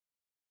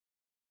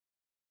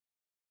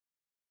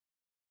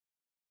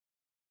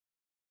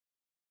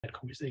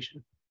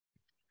conversation.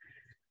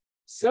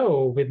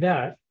 So with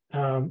that,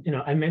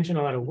 I mentioned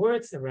a lot of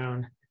words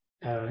around,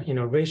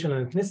 racial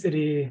and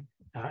ethnicity,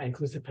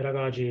 inclusive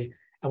pedagogy.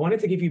 I wanted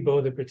to give you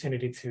both the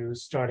opportunity to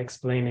start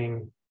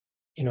explaining,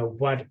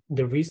 what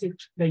the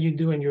research that you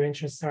do and your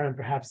interests are, and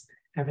perhaps,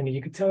 Anthony,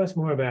 you could tell us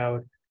more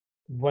about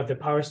what the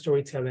power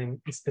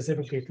storytelling,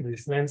 specifically through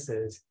these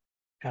lenses,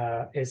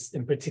 is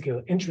in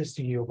particular interest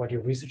to you, what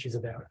your research is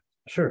about.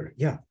 Sure,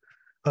 yeah.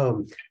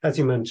 As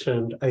you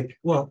mentioned,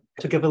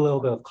 to give a little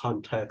bit of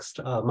context,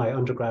 my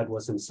undergrad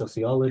was in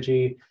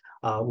sociology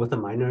with a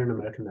minor in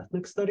American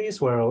ethnic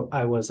studies, where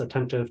I was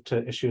attentive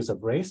to issues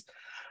of race,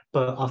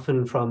 but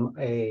often from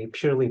a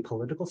purely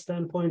political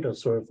standpoint of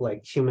sort of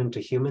like human to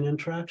human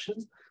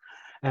interactions.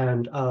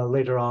 And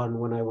later on,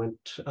 when I went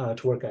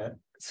to work at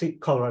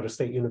Colorado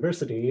State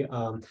University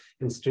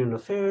in student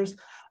affairs,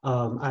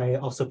 I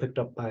also picked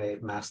up my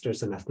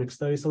master's in ethnic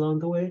studies along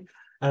the way.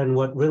 And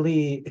what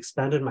really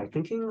expanded my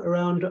thinking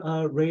around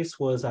race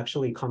was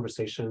actually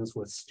conversations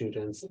with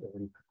students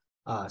in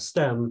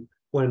STEM,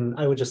 when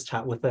I would just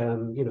chat with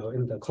them,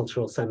 in the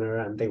cultural center,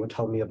 and they would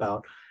tell me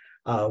about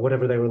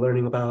whatever they were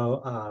learning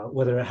about,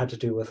 whether it had to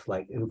do with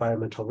like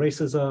environmental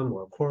racism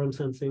or quorum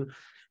sensing.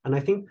 And I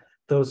think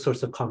those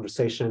sorts of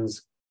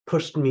conversations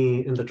pushed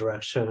me in the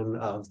direction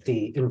of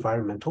the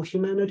environmental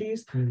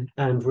humanities,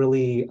 and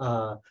really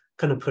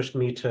kind of pushed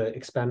me to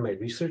expand my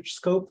research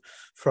scope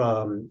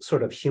from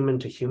sort of human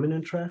to human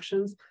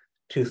interactions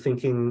to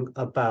thinking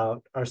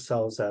about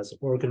ourselves as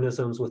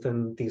organisms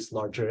within these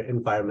larger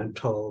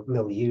environmental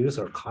milieus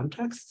or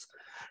contexts.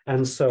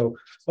 And so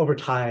over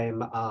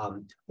time,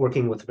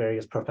 working with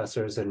various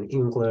professors in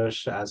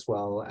English as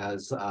well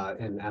as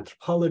in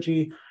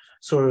anthropology,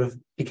 sort of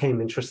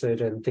became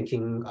interested in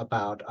thinking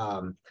about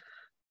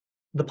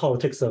the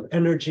politics of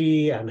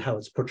energy and how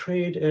it's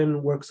portrayed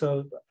in works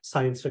of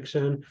science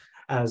fiction,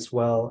 as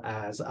well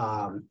as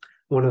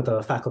one of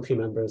the faculty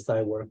members that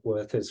I work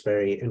with is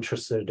very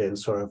interested in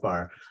sort of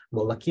our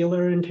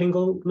molecular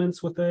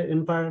entanglements with the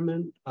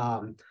environment,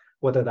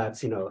 whether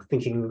that's,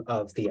 thinking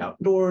of the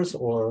outdoors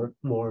or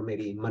more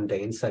maybe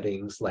mundane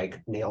settings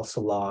like nail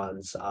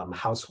salons,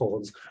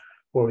 households,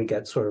 where we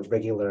get sort of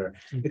regular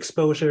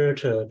exposure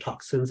to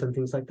toxins and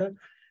things like that,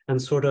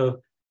 and sort of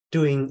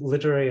doing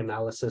literary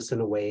analysis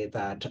in a way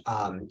that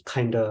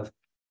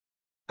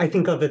I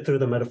think of it through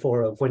the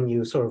metaphor of when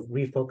you sort of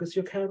refocus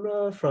your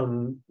camera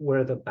from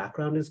where the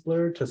background is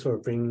blurred to sort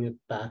of bringing it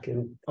back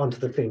in onto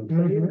the same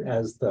plane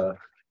as the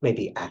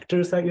maybe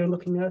actors that you're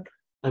looking at.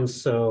 And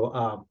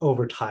so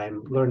over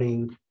time,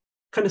 learning,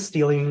 kind of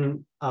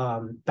stealing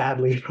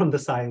badly from the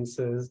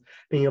sciences,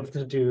 being able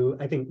to do,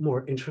 I think,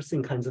 more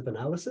interesting kinds of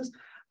analysis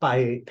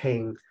by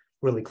paying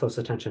really close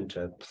attention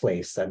to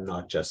place and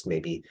not just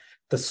maybe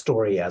the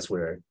story as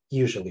we're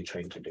usually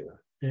trained to do.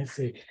 I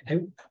see. I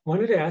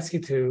wanted to ask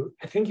you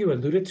I think you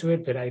alluded to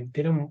it, but I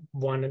didn't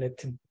want it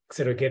to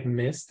sort of get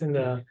missed in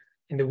the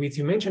weeds.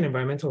 You mentioned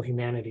environmental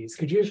humanities.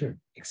 Could you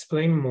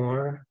explain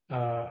more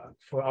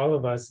for all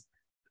of us,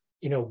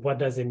 what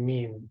does it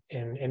mean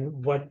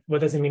and what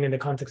does it mean in the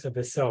context of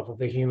the self, of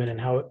the human, and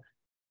how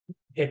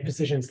it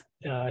positions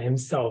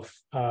himself,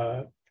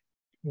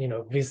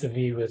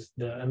 vis-a-vis with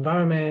the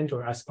environment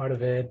or as part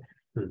of it?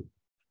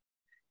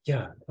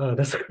 Yeah,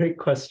 that's a great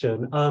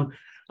question.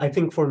 I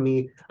think for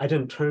me, I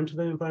didn't turn to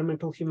the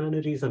environmental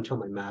humanities until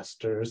my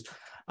master's.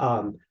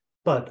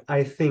 But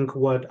I think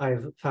what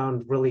I've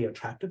found really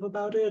attractive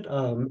about it,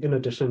 in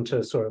addition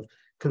to sort of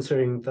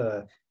considering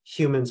the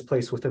human's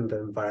place within the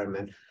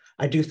environment,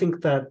 I do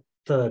think that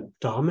the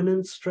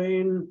dominant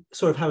strain,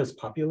 sort of how it's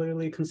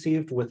popularly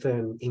conceived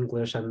within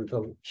English and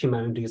the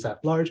humanities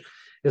at large,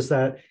 is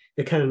that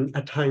it can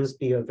at times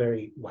be a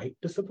very white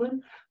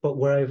discipline, but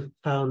where I've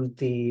found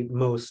the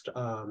most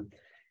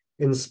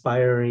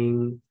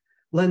inspiring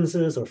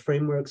lenses or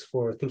frameworks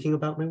for thinking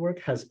about my work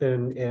has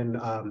been in,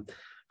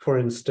 for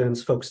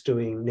instance, folks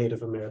doing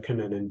Native American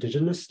and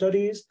indigenous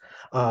studies,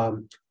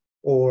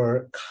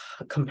 or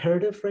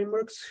comparative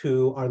frameworks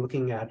who are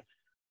looking at,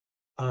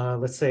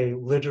 let's say,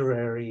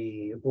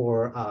 literary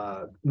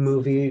or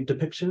movie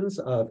depictions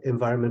of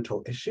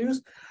environmental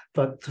issues,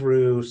 but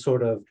through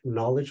sort of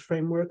knowledge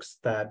frameworks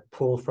that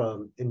pull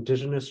from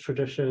indigenous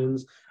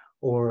traditions,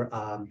 or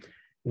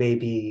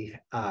maybe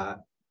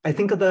I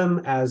think of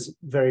them as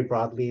very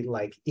broadly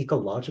like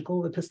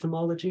ecological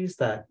epistemologies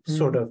that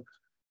sort of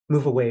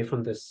move away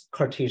from this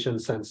Cartesian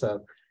sense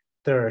of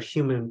there are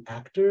human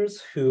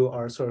actors who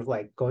are sort of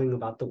like going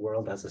about the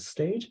world as a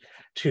stage,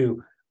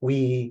 to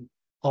we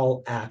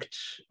all act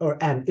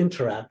and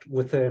interact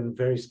within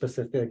very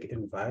specific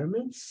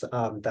environments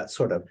that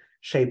sort of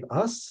shape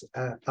us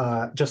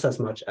just as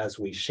much as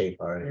we shape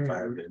our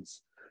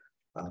environments.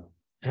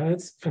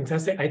 That's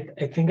fantastic.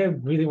 I think I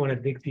really want to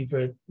dig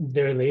deeper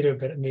there later,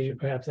 but maybe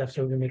perhaps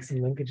after we make some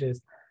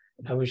linkages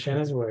with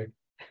Shanna's work.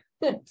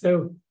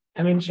 So,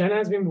 I mean, Shanna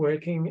has been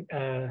working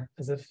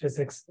as a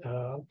physics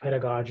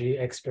pedagogy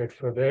expert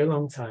for a very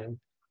long time,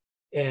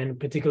 and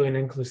particularly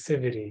in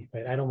inclusivity,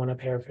 right? I don't want to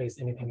paraphrase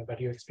anything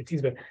about your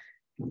expertise, but,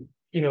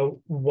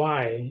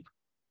 why?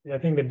 I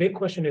think the big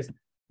question is,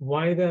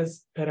 why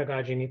does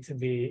pedagogy need to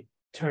be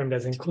termed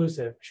as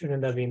inclusive?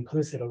 Shouldn't that be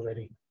implicit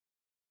already?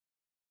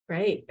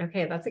 Right.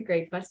 Okay, that's a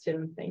great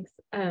question. Thanks.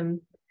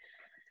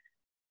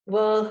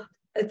 Well,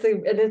 it's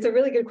a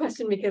really good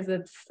question because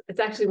it's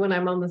actually one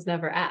I'm almost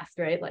never asked,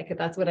 right? Like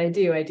that's what I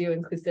do. I do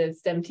inclusive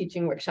STEM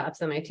teaching workshops,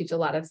 and I teach a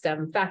lot of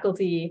STEM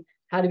faculty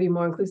how to be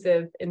more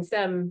inclusive in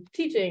STEM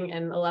teaching.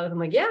 And a lot of them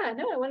like, yeah,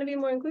 no, I want to be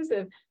more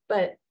inclusive.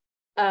 But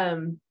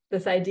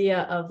this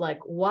idea of like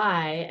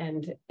why,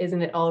 and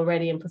isn't it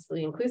already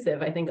implicitly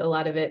inclusive? I think a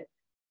lot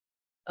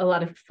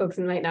of folks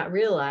might not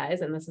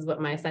realize, and this is what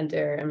my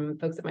center and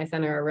folks at my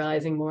center are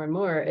realizing more and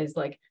more, is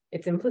like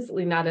it's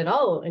implicitly not at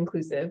all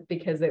inclusive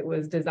because it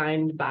was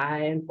designed by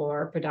and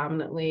for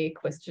predominantly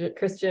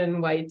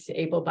Christian, white,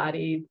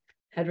 able-bodied,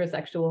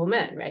 heterosexual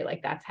men, right?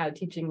 Like that's how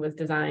teaching was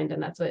designed,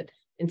 and that's what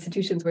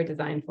institutions were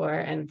designed for.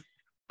 And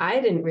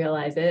I didn't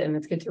realize it, and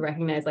it's good to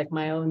recognize like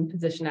my own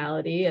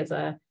positionality as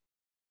a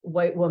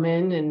white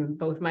woman, and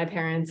both my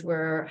parents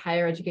were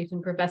higher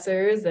education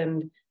professors,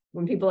 and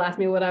when people asked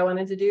me what I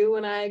wanted to do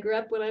when I grew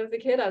up, when I was a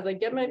kid, I was like,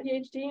 get my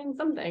PhD in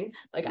something.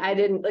 Like I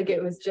didn't, like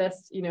it was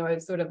just, you know, I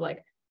was sort of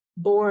like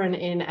born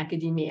in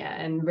academia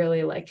and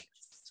really like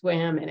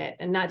swam in it,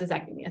 and not just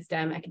academia,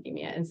 STEM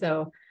academia. And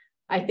so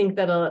I think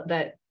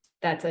that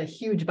that's a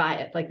huge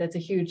bias, like that's a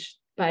huge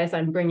bias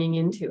I'm bringing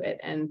into it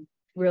and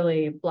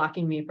really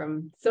blocking me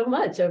from so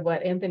much of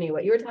what Anthony,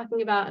 what you were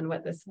talking about and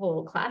what this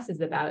whole class is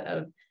about,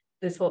 of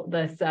this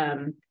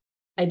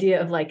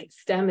idea of like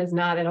STEM is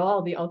not at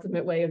all the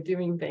ultimate way of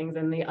doing things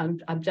and the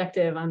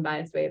objective,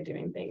 unbiased way of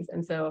doing things.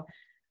 And so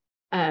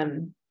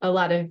a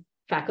lot of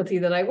faculty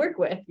that I work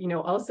with, you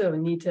know, also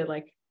need to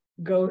like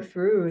go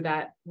through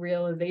that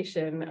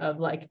realization of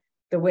like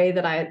the way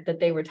that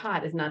they were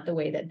taught is not the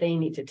way that they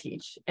need to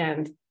teach.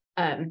 And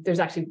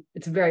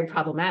it's very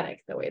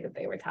problematic the way that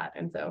they were taught.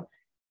 And so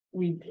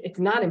it's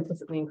not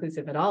implicitly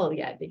inclusive at all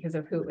yet because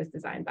of who it was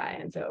designed by.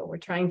 And so we're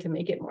trying to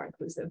make it more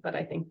inclusive, but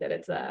I think that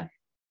it's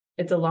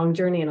a long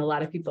journey, and a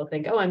lot of people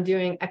think, oh, I'm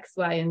doing X,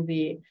 Y, and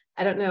Z.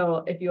 I don't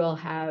know if you all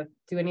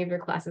do any of your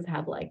classes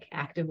have like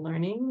active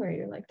learning where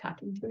you're like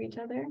talking to each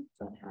other? Does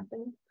that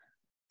happen?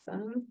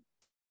 Some?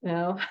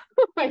 No.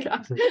 Oh my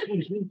gosh.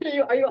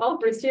 Are you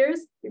all first years?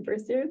 You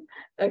first years?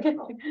 Okay.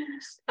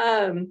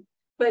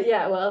 But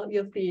yeah, well,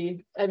 you'll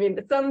see. I mean,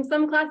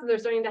 some classes are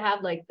starting to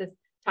have like this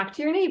talk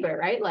to your neighbor,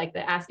 right? Like they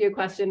ask you a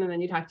question and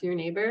then you talk to your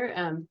neighbor.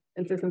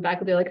 And so some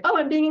faculty are like, oh,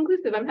 I'm being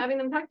inclusive, I'm having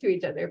them talk to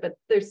each other. But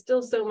there's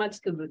still so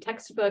much to the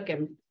textbook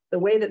and the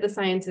way that the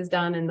science is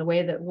done and the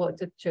way that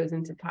what's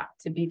chosen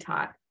to be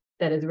taught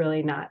that is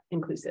really not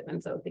inclusive.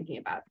 And so thinking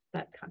about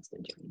that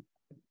constant journey.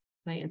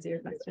 Can I answer your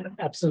question?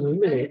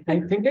 Absolutely. I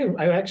think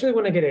I actually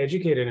want to get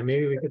educated, and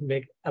maybe we could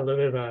make a little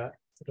bit of a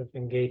sort of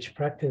engaged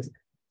practice.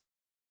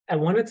 I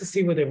wanted to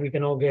see whether we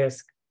can all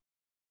guess,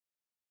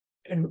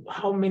 and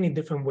how many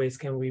different ways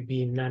can we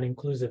be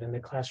non-inclusive in the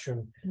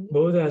classroom,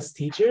 both as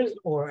teachers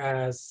or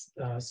as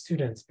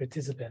students,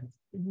 participants?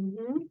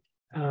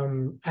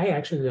 I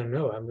actually don't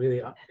know.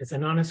 It's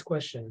an honest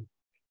question.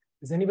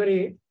 Does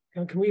anybody,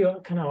 can we all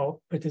kind of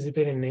all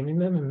participate in naming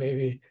them, and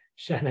maybe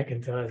Shanna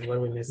can tell us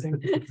what we're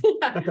missing?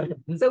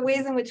 So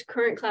ways in which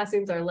current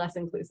classrooms are less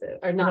inclusive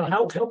or not.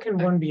 How can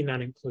one be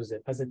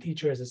non-inclusive as a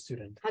teacher, as a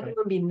student? How can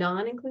one be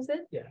non-inclusive?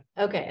 Yeah.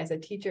 Okay, as a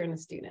teacher and a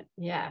student.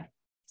 Yeah.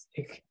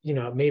 You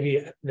know,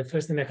 maybe the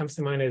first thing that comes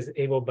to mind is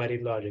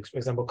able-bodied logics. For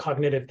example,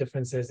 cognitive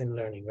differences in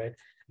learning, right?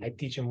 I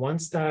teach in one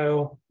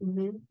style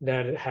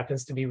that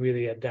happens to be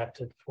really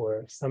adapted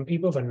for some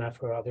people, but not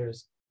for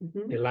others.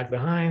 They lag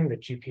behind, the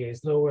GPA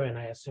is lower, and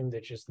I assume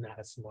they're just not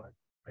as smart,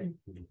 right?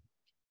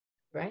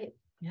 Right,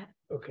 yeah.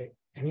 Okay,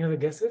 any other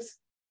guesses?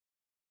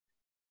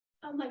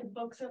 Like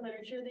books or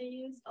literature they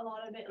use, a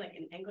lot of it, like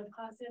in English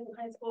classes in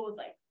high school, was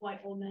like white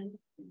old men.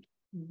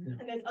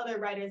 And there's other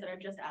writers that are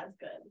just as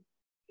good.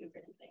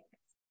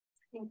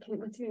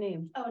 What's your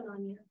name? Oh,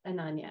 Ananya.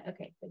 Ananya.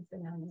 Okay, thanks,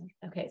 Ananya.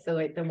 Okay, so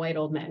like the white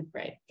old men,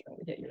 right?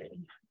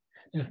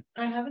 Yeah.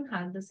 I haven't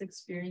had this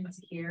experience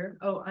here.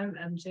 Oh, I'm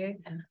MJ,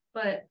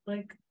 but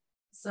like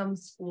some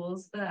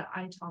schools that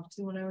I talked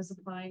to when I was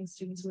applying,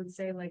 students would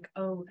say like,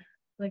 oh,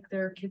 like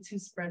there are kids who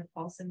spread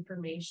false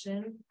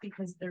information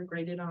because they're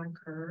graded on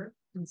curve.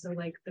 And so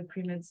like the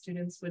pre-med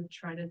students would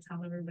try to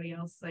tell everybody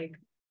else like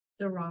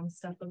the wrong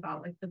stuff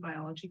about like the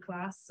biology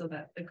class so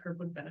that the curve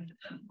would benefit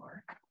them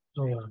more.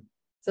 Oh, yeah.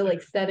 So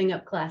like setting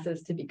up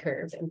classes to be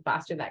curved and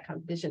foster that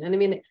competition. And I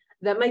mean,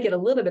 that might get a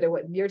little bit of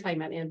what you're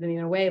talking about, Anthony,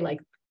 in a way,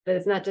 like that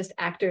it's not just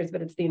actors,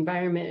 but it's the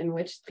environment in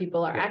which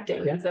people are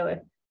acting. And so if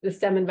the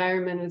STEM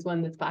environment is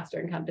one that's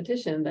fostering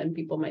competition, then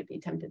people might be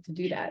tempted to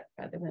do that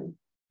rather than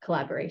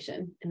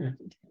collaboration.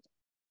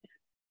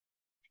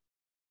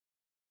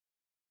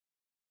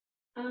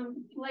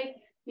 Like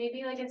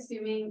maybe like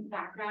assuming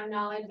background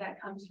knowledge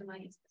that comes from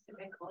like a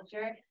specific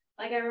culture.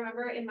 Like I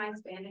remember in my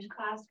Spanish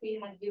class,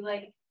 we had to do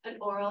like an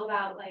oral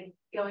about like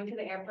going to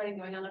the airport and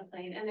going on a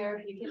plane. And there were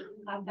a few kids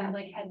in class that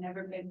like had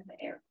never been to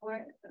the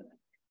airport. So.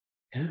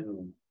 Yeah.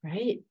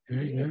 Right.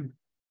 Yeah.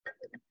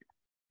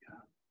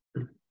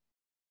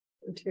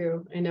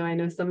 True. I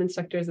know some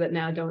instructors that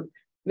now don't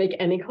make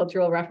any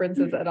cultural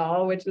references at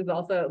all, which is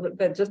also,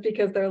 but just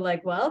because they're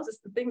like, well,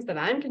 just the things that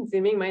I'm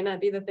consuming might not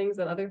be the things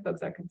that other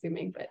folks are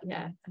consuming. But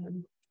yeah,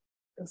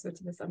 those sorts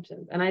of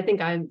assumptions. And I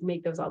think I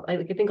make those all,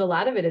 I think a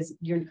lot of it is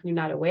you're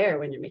not aware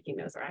when you're making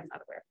those, or I'm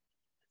not aware.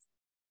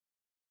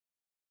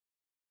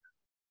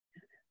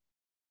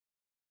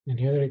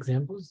 Any other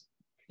examples?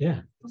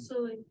 Yeah.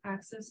 Also, like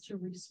access to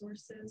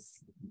resources,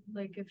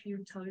 like if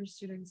you tell your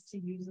students to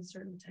use a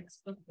certain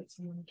textbook, but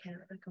someone can't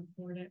like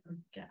afford it or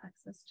get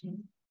access to it.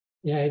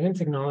 Yeah, even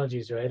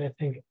technologies, right? I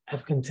think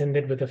I've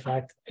contended with the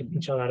fact I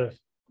teach a lot of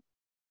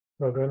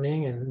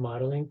programming and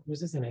modeling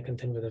courses, and I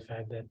contend with the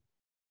fact that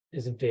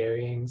there's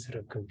varying sort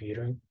of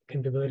computer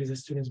capabilities that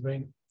students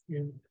bring.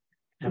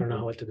 I don't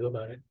know what to do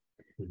about it.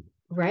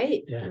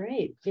 Right, Yeah.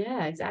 right.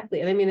 Yeah, exactly.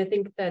 And I mean, I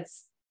think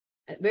that's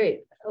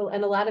very,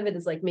 and a lot of it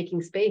is like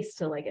making space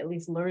to like at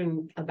least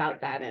learn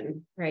about that,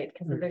 and right,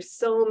 because there's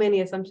so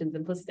many assumptions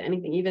implicit to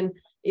anything,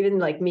 even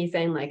like me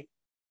saying like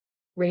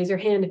raise your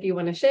hand if you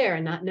want to share,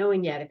 and not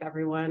knowing yet if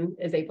everyone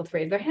is able to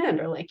raise their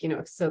hand, or like, you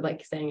know, so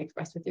like saying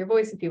express with your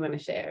voice if you want to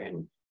share.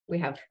 And we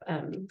have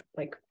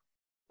like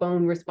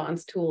phone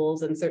response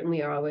tools, and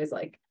certainly are always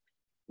like,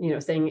 you know,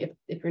 saying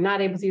if you're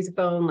not able to use a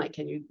phone, like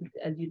can you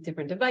use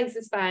different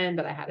devices, fine.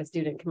 But I had a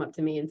student come up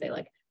to me and say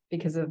like,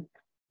 because of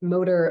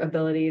motor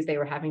abilities, they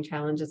were having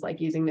challenges like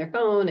using their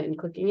phone and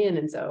clicking in.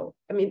 And so,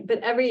 I mean,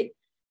 but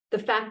the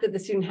fact that the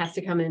student has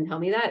to come in and tell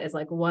me that is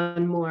like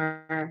one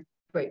more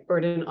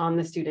burden on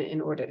the student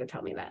in order to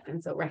tell me that.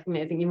 And so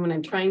recognizing, even when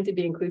I'm trying to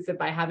be inclusive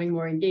by having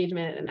more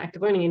engagement and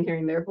active learning and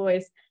hearing their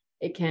voice,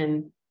 it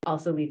can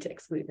also lead to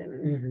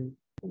exclusion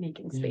and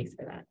making space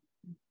for that.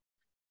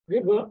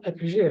 Great. Well, I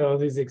appreciate all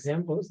these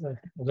examples. I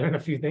learned a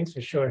few things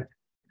for sure.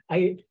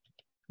 I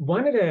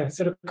wanted to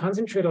sort of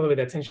concentrate a little bit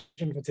of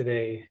attention for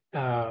today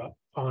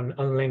on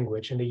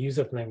language and the use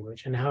of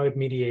language and how it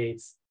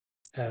mediates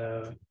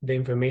the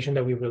information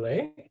that we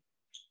relay,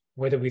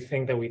 whether we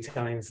think that we're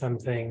telling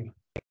something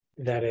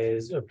that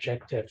is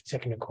objective,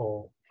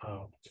 technical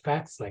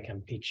facts, like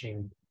I'm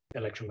teaching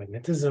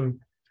electromagnetism,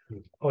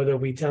 or that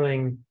we're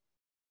telling,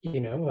 you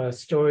know, a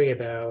story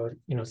about,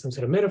 you know, some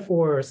sort of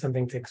metaphor or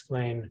something to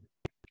explain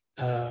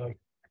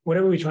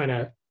whatever we're trying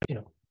to, you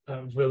know,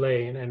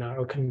 relay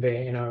or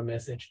convey in our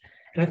message.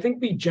 And I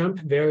think we jump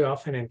very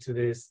often into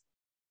this.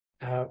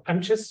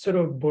 I'm just sort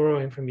of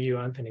borrowing from you,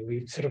 Anthony.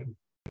 We sort of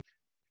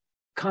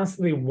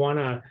constantly want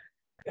to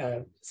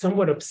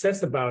somewhat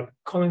obsessed about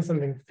calling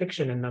something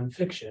fiction and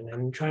nonfiction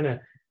and trying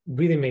to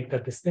really make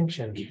that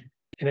distinction.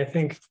 And I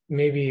think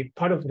maybe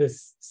part of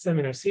this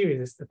seminar series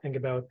is to think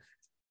about,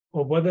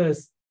 well, where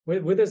does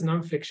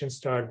nonfiction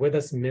start? Where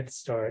does myth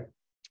start?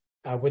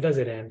 Where does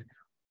it end?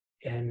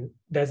 And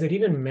does it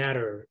even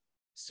matter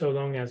so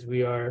long as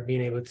we are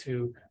being able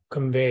to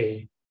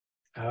convey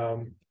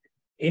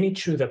any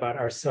truth about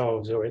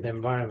ourselves or the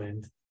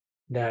environment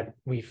that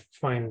we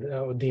find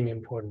or deem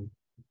important?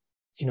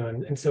 You know,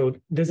 and so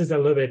this is a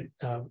little bit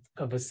of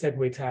a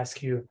segue to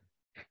ask you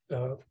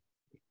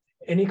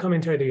any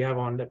commentary that you have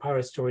on the power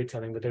of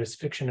storytelling, whether it's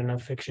fiction and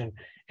nonfiction,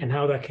 and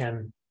how that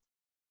can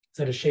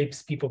sort of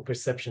shapes people's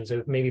perceptions.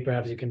 So maybe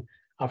perhaps you can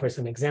offer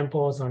some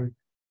examples on,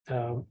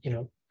 you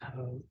know,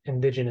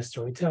 indigenous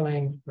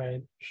storytelling,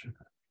 right? Sure.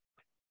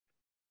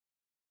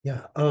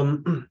 Yeah.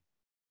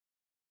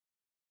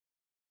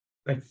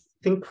 I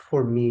think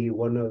for me,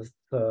 one of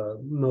the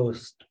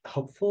most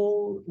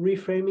helpful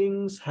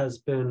reframings has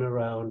been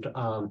around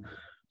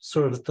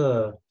sort of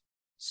the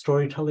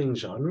storytelling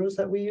genres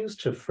that we use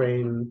to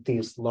frame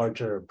these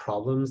larger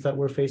problems that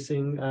we're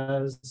facing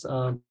as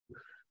a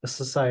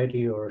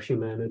society or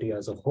humanity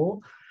as a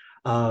whole.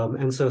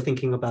 And so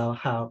thinking about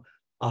how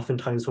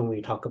oftentimes when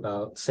we talk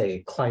about,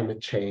 say,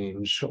 climate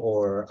change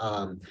or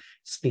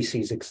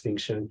species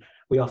extinction,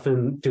 we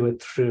often do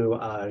it through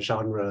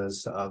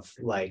genres of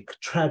like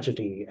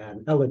tragedy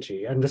and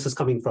elegy. And this is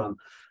coming from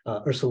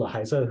Ursula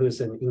Heiser, who's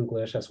in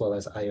English as well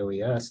as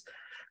IOES.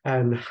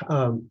 And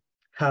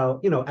how,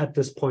 you know, at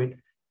this point,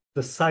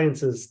 the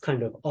science is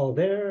kind of all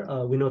there.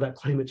 We know that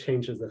climate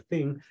change is a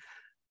thing,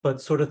 but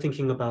sort of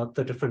thinking about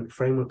the different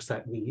frameworks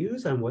that we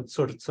use and what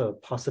sorts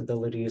of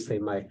possibilities they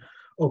might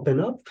open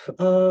up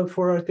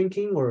for our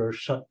thinking or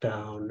shut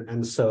down.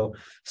 And so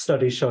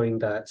studies showing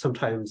that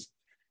sometimes,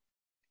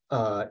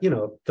 you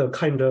know, the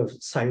kind of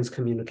science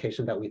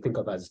communication that we think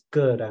of as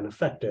good and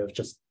effective,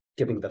 just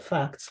giving the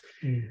facts,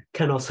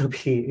 can also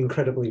be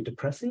incredibly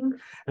depressing.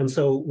 And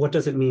so what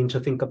does it mean to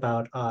think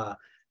about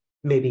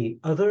maybe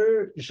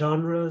other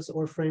genres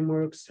or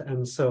frameworks?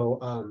 And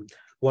so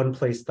one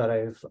place that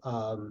I've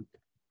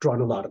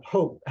drawn a lot of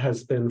hope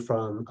has been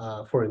from,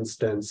 for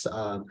instance,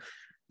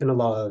 in a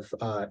lot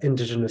of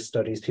indigenous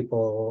studies,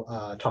 people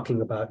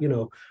talking about, you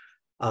know,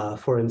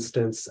 for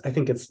instance, I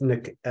think it's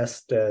Nick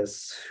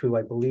Estes, who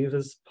I believe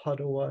is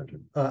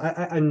Padawad.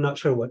 I'm not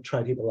sure what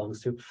tribe he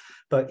belongs to,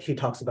 but he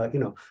talks about, you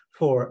know,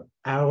 for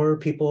our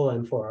people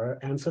and for our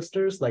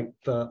ancestors, like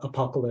the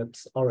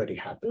apocalypse already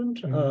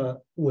happened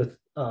with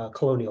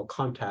colonial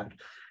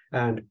contact.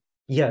 And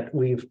yet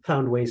we've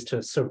found ways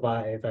to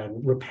survive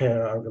and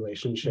repair our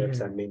relationships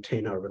and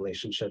maintain our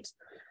relationships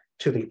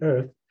to the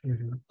earth,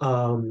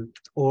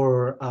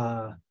 or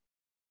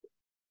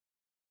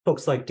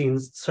folks like Dean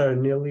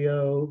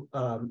Saranilio,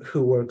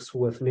 who works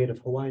with Native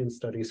Hawaiian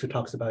studies, who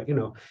talks about,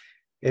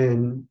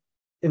 in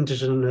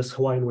indigenous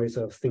Hawaiian ways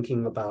of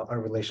thinking about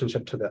our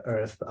relationship to the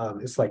earth,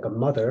 it's like a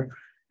mother,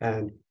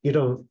 and you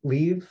don't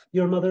leave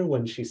your mother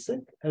when she's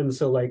sick. And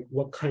so like,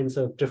 what kinds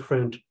of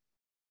different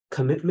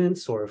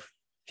commitments or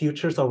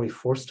futures are we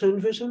forced to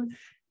envision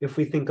if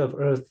we think of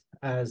earth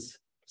as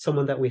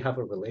someone that we have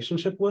a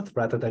relationship with,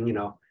 rather than,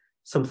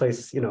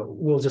 someplace,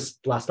 we'll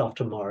just blast off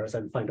to Mars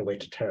and find a way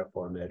to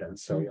terraform it. And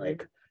so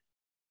like,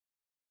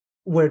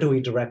 where do we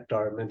direct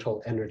our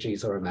mental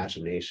energies or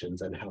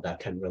imaginations, and how that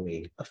can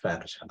really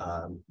affect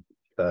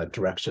the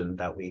direction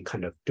that we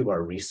kind of do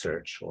our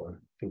research or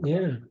think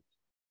about.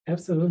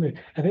 Absolutely.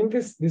 I think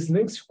this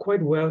links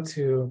quite well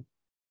to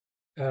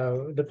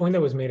the point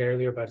that was made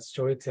earlier about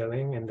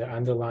storytelling and the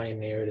underlying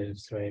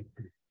narratives, right?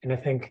 And I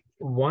think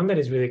one that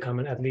is really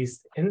common, at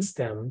least in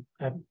STEM,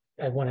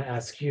 I want to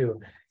ask you,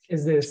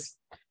 is this,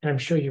 and I'm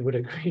sure you would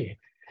agree,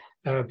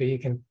 but you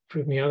can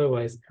prove me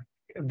otherwise,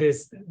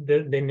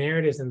 the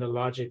narratives and the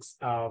logics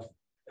of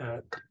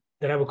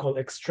that I would call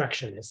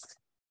extractionist,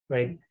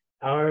 right?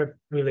 Our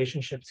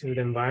relationship to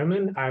the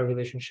environment, our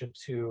relationship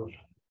to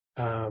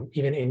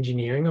even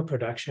engineering or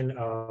production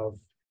of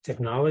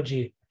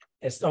technology,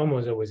 is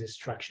almost always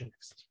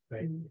extractionist,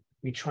 right?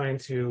 We're trying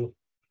to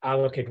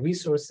allocate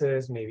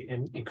resources, maybe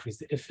increase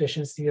the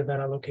efficiency of that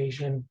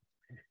allocation,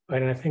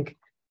 right? And I think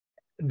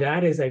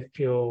that is, I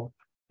feel,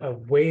 a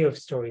way of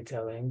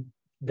storytelling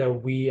that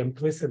we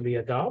implicitly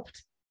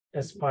adopt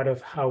as part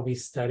of how we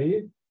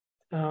study,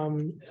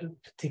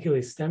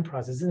 particularly STEM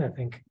processes. I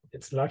think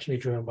it's largely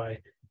driven by,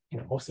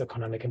 also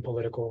economic and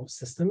political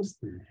systems,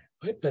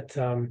 right? But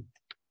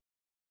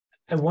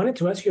I wanted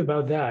to ask you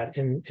about that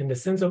in the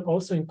sense of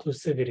also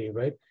inclusivity,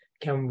 right?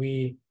 Can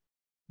we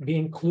be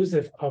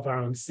inclusive of our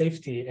own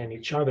safety and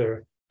each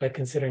other by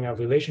considering our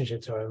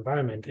relationship to our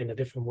environment in a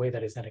different way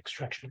that is not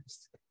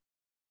extractionist?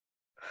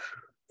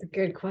 It's a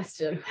good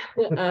question.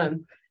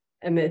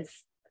 And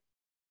it's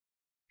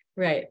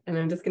right. And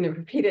I'm just going to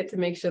repeat it to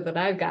make sure that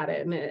I've got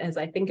it and as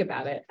I think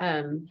about it.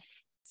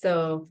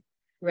 So,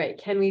 right.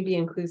 Can we be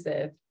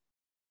inclusive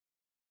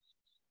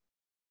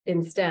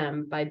in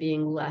STEM by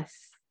being less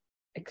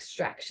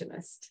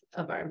extractionist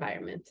of our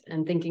environment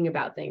and thinking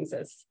about things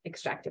as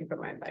extracting from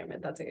our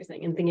environment? That's what you're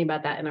saying. And thinking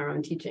about that in our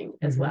own teaching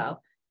as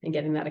well and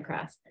getting that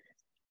across.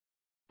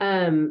 So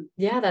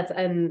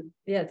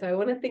I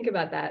want to think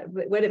about that.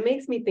 What it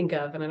makes me think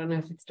of, and I don't know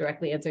if it's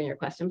directly answering your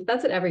question, but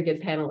that's what every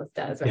good panelist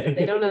does, right? If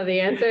they don't know the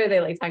answer,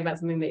 they like talk about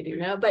something they do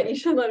know, but you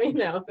should let me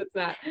know if it's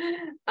not.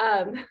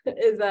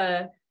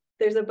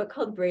 There's a book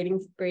called Braiding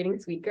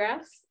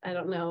Sweetgrass. I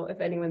don't know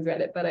if anyone's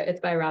read it, but it's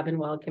by Robin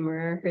Wall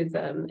Kimmerer, who's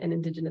an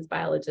indigenous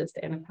biologist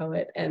and a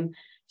poet. And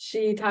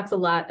she talks a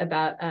lot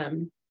about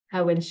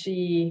how when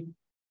she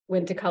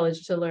went to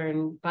college to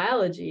learn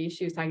biology,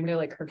 she was talking to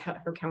like her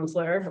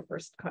counselor, her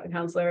first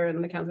counselor,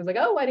 and the counselor's like,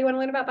 "Oh, why do you want to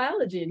learn about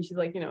biology?" And she's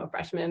like, a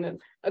freshman at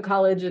a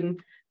college and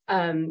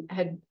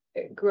had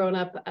grown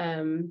up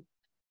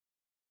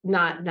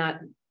not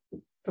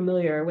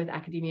familiar with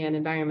academia and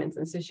environments.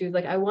 And so she was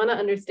like, "I want to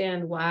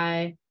understand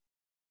why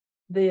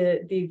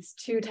these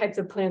two types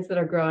of plants that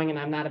are growing," and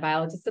I'm not a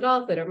biologist at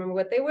all, so I don't remember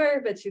what they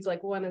were, but she's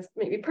like, one is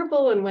maybe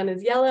purple and one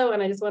is yellow,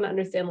 and I just want to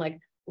understand like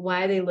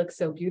why they look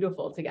so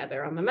beautiful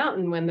together on the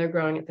mountain when they're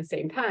growing at the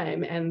same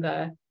time. And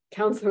the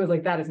counselor was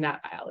like, "That is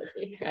not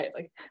biology, right?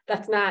 Like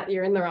that's not,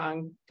 you're in the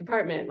wrong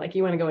department. Like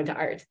you want to go into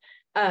art."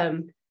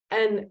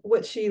 And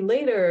what she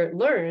later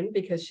learned,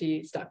 because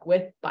she stuck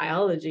with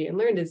biology and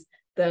learned, is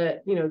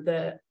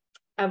the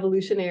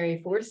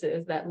evolutionary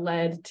forces that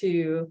led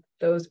to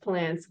those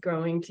plants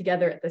growing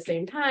together at the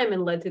same time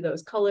and led to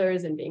those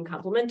colors and being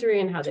complementary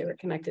and how they were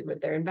connected with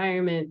their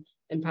environment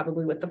and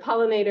probably with the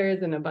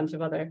pollinators and a bunch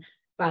of other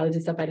biology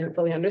stuff I didn't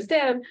fully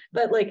understand.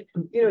 But like,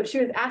 she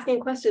was asking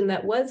a question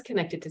that was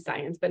connected to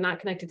science, but not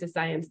connected to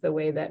science the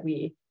way that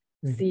we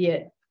see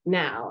it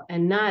now,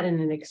 and not in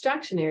an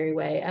extractionary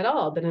way at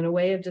all, but in a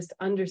way of just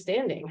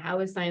understanding how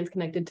is science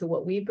connected to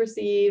what we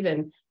perceive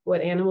and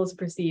what animals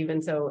perceive.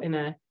 And so in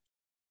a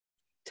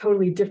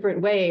totally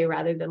different way,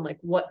 rather than like,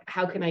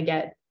 how can I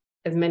get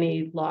as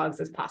many logs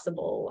as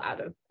possible out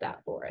of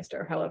that forest,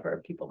 or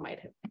however people might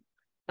have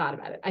thought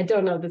about it. I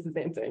don't know if this is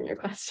answering your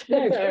question.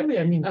 Yeah, totally.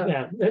 I mean,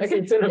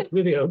 it's a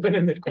really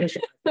open-ended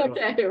question.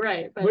 Okay,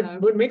 right.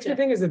 But, what makes me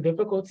think is the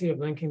difficulty of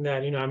linking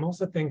that, I'm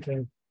also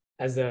thinking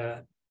as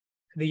the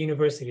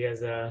university,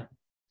 to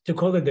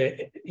call it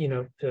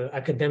the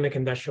academic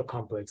industrial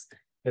complex,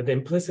 that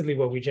implicitly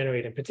what we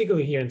generate, and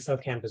particularly here in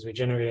South Campus, we're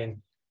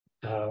generating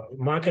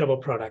marketable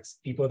products,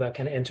 people that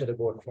can enter the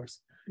workforce.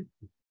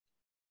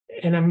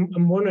 And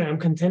I'm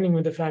contending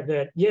with the fact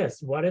that,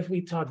 yes, what if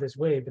we taught this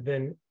way, but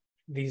then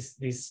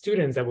these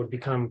students that would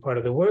become part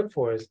of the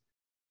workforce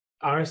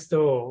are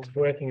still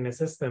working in a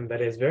system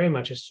that is very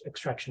much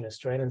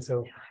extractionist, right? And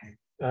so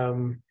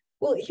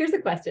Well, here's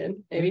a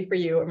question, maybe for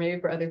you or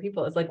maybe for other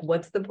people. It's like,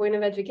 what's the point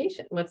of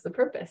education? What's the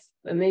purpose?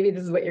 And maybe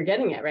this is what you're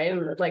getting at, right?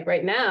 And like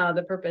right now,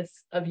 the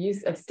purpose of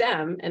use of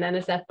STEM, and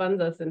NSF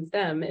funds us in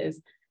STEM,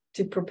 is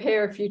to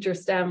prepare future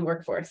STEM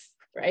workforce,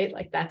 right?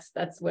 Like that's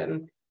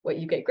when what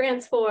you get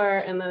grants for,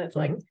 and then it's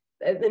like,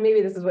 and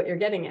maybe this is what you're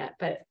getting at,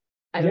 but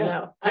I don't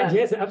know.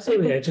 Yes,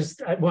 absolutely.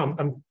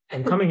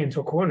 I'm coming into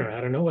a corner.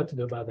 I don't know what to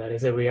do about that.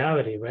 It's a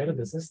reality, right, of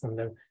the system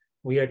that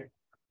we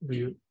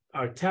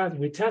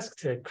tasked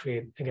to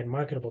create, again,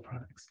 marketable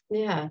products.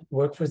 Yeah.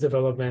 Workforce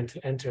development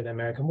to enter the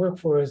American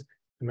workforce,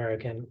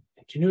 American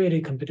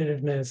ingenuity,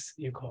 competitiveness,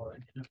 you call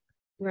it. You know?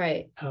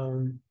 Right.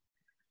 Um,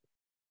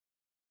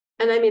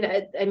 And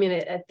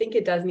I think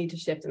it does need to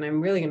shift, and I'm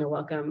really going to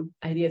welcome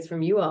ideas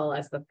from you all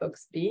as the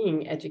folks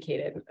being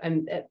educated.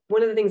 And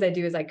one of the things I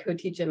do is I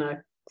co-teach in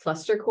a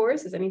cluster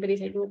course. Is anybody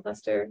taking a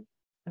cluster?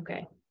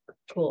 Okay,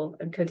 cool.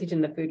 I'm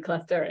co-teaching the food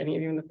cluster. Any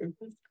of you in the food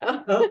cluster?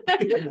 Oh.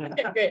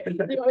 Okay, great.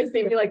 You always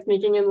see me like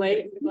sneaking in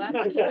late.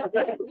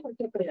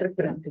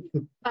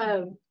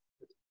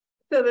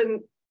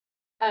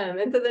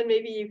 And so then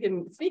maybe you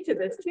can speak to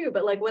this too,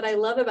 but like what I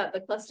love about the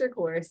cluster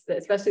course,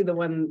 especially the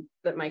one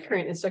that my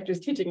current instructor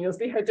is teaching, you'll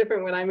see how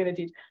different what I'm going to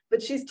teach,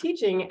 but she's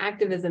teaching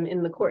activism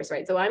in the course,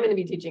 right? So I'm going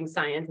to be teaching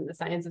science and the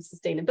science of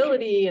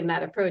sustainability and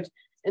that approach.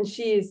 And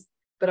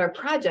but our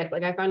project,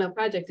 like our final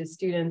project, is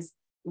students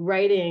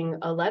writing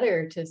a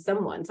letter to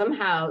someone,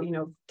 somehow,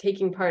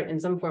 taking part in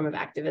some form of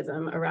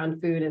activism around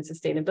food and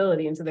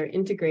sustainability. And so they're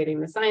integrating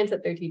the science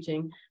that they're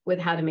teaching with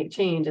how to make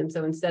change. And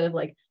so instead of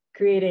like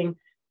creating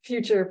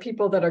future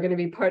people that are going to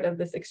be part of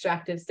this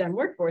extractive STEM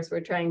workforce, we're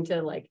trying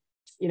to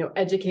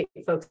educate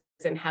folks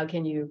in how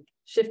can you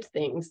shift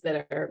things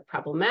that are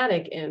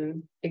problematic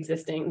in the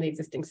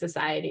existing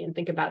society, and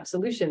think about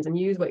solutions and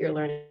use what you're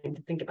learning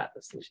to think about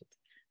those solutions.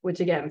 Which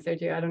again,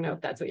 Sergio, I don't know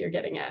if that's what you're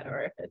getting at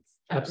or if it's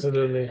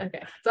absolutely.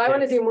 Okay. So I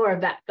want to do more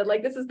of that, but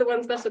like this is the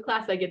one special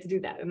class I get to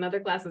do that. In other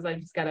classes, I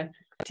just gotta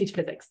teach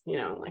physics,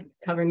 like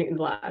cover Newton's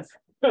laws.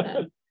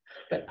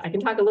 But I can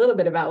talk a little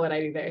bit about what I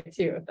do there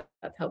too, if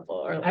that's helpful.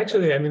 Or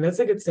actually, that's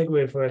a good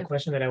segue for a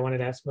question that I wanted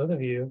to ask both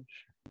of you.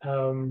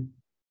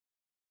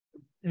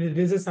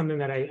 This is something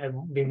that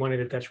I've been wanting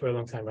to touch for a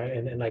long time, right?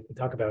 And like we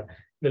talk about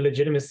the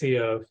legitimacy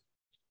of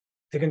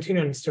the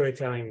continuum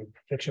storytelling,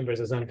 fiction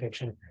versus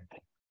nonfiction,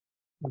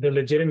 the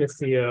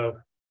legitimacy of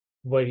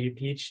what you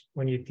teach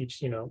when you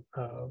teach,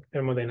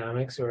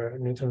 thermodynamics or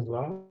Newton's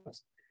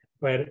laws,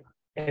 right?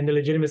 And the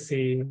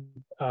legitimacy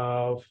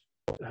of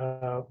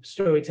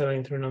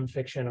storytelling through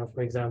nonfiction, or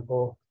for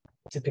example,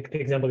 to pick the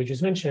example you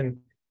just mentioned,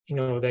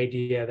 the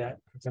idea that,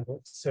 for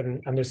example,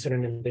 under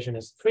certain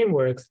indigenous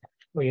frameworks,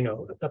 where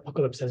the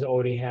apocalypse has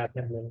already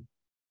happened,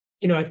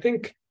 and I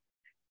think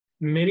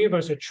many of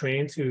us are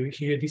trained to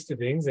hear these two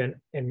things and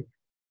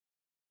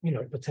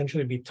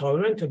potentially be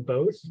tolerant to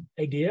both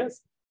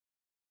ideas,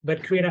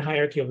 but create a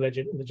hierarchy of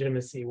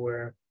legitimacy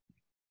where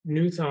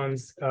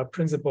Newton's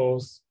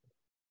principles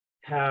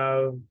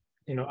have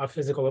a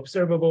physical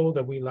observable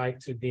that we like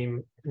to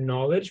deem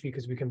knowledge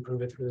because we can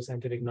prove it through the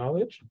scientific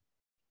knowledge.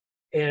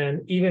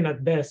 And even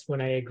at best, when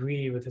I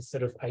agree with this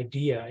sort of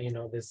idea,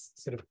 this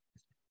sort of,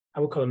 I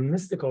would call a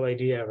mystical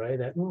idea, right?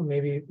 That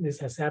maybe this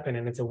has happened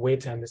and it's a way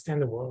to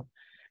understand the world.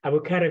 I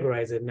would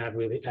categorize it not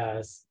really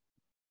as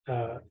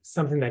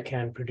something that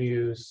can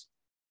produce,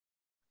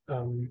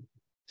 so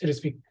to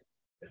speak,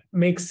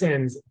 make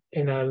sense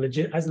in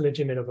as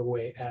legitimate of a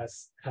way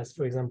as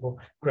for example,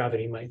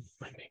 gravity might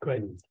make,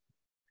 right?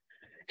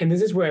 And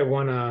this is where I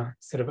want to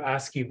sort of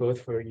ask you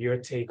both for your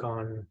take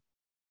on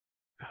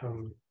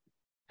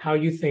how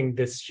you think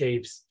this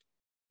shapes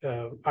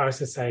our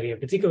society,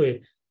 and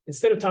particularly,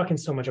 instead of talking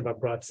so much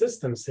about broad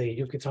systems, say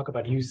you could talk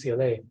about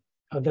UCLA.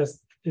 How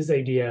does this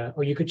idea,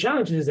 or you could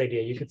challenge this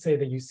idea, you could say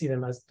that you see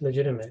them as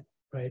legitimate,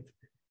 right?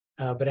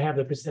 But I have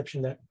the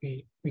perception that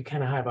we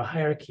kind of have a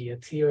hierarchy, a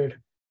tiered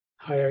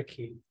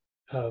hierarchy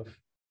of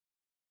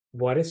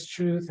what is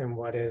truth and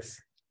what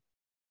is,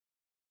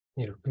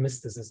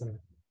 mysticism.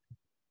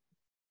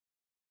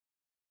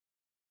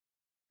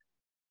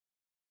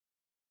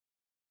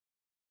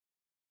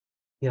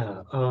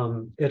 Yeah,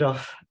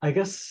 I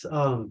guess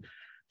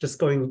just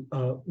going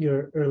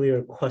your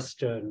earlier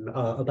question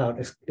about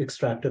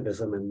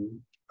extractivism,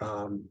 and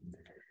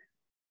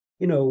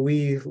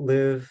we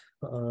live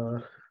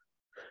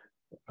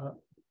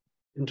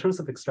in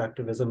terms of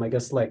extractivism, I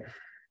guess, like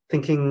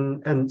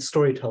thinking and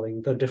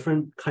storytelling, the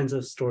different kinds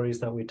of stories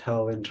that we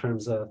tell in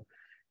terms of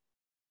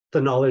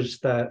the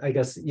knowledge that I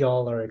guess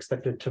y'all are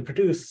expected to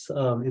produce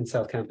in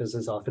South Campus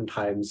is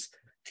oftentimes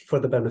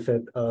for the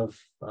benefit of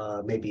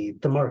maybe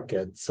the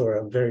markets or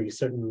a very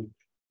certain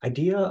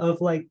idea of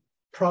like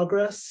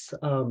progress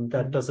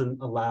that doesn't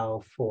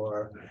allow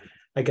for,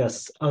 I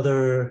guess,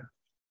 other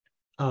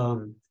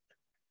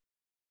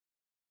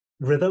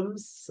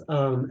rhythms.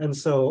 And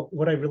so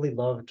what I really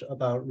loved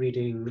about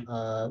reading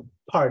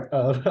part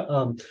of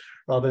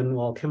Robin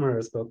Wall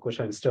Kimmerer's book, which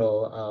I'm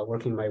still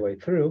working my way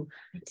through.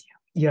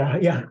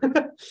 Yeah.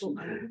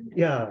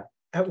 Yeah.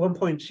 at one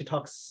point she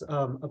talks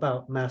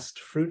about massed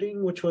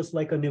fruiting, which was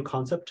like a new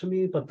concept to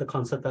me, but the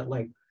concept that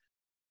like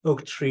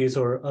oak trees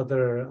or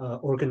other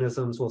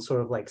organisms will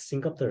sort of like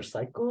sync up their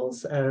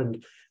cycles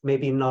and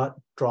maybe not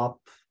drop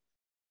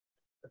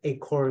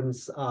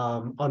acorns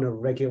on a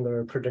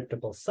regular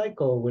predictable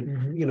cycle, would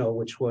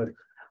which would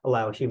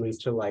allow humans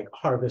to like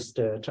harvest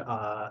it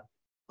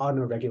on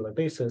a regular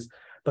basis.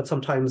 But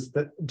sometimes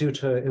due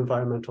to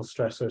environmental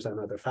stressors and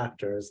other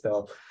factors,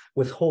 they'll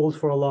withhold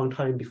for a long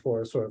time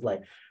before sort of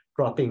like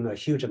dropping a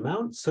huge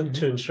amount, so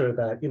to ensure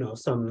that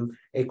some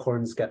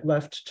acorns get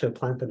left to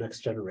plant the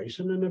next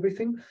generation and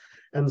everything.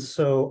 And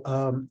so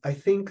I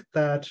think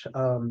that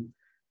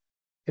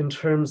in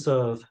terms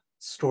of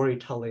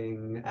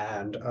storytelling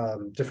and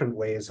different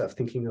ways of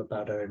thinking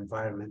about our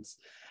environments,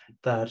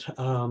 that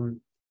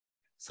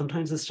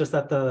sometimes it's just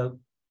that the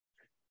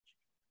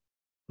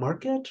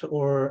market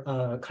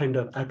or kind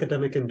of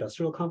academic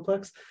industrial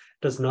complex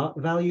does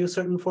not value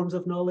certain forms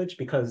of knowledge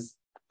because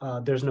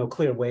there's no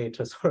clear way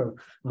to sort of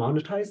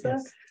monetize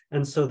that. Yes.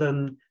 And so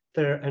then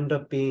there end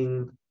up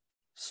being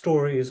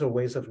stories or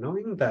ways of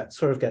knowing that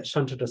sort of get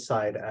shunted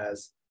aside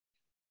as,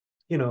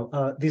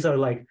 these are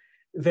like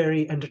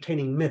very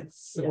entertaining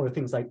myths or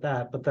things like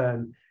that, but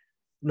then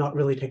not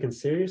really taken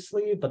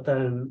seriously. But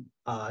then,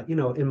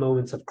 in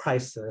moments of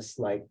crisis,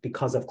 like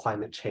because of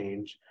climate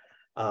change,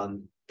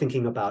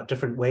 thinking about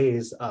different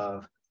ways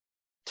of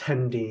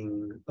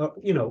tending,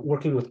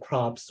 working with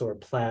crops or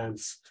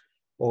plants,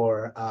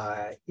 or,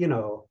 I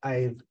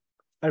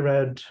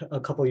read a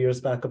couple of years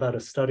back about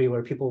a study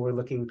where people were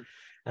looking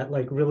at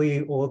like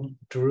really old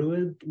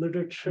Druid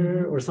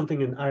literature or something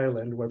in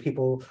Ireland, where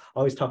people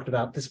always talked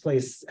about this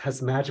place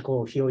has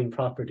magical healing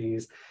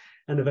properties.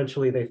 And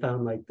eventually they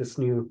found like this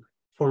new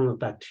form of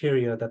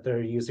bacteria that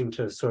they're using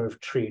to sort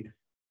of treat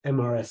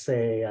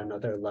MRSA and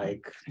other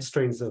like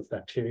strains of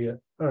bacteria,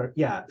 or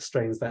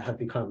strains that have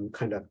become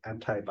kind of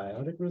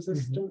antibiotic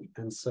resistant.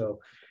 And so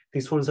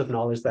these forms of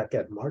knowledge that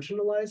get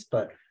marginalized,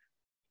 but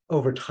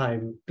over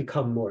time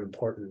become more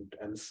important.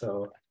 And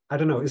so I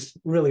don't know, it's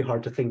really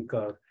hard to think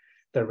of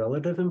their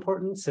relative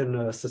importance in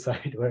a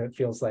society where it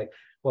feels like,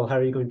 well, how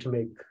are you going to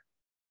make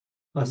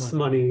us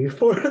money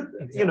for,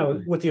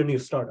 with your new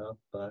startup?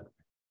 But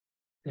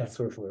that's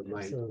sort of where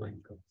my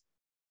mind goes.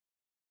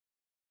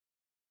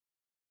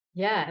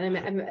 Yeah,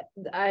 and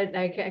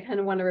I kind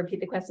of want to repeat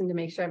the question to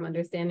make sure I'm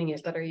understanding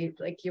it, but are you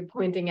you're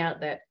pointing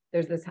out that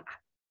there's this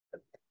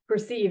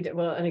perceived,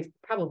 well, and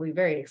probably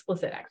very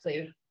explicit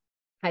actually,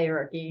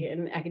 hierarchy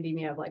in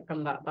academia of like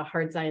from the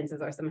hard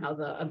sciences are somehow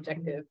the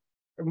objective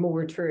or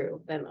more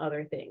true than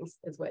other things,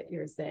 is what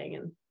you're saying.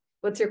 And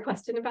what's your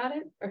question about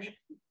it? Or...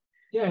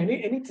 Yeah,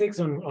 any takes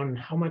on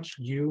how much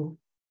you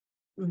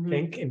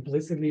think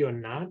implicitly or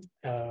not?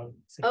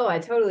 Oh, I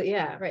totally,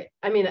 right.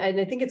 I mean,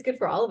 I think it's good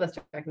for all of us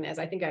to recognize.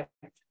 I think I've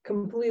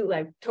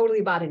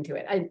totally bought into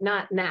it.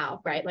 Not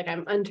now, right? Like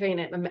I'm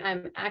untraining.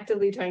 I'm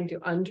actively trying to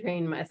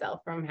untrain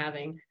myself from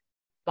having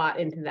bought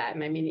into that.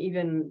 And I mean,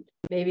 even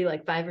maybe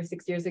like 5 or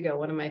 6 years ago,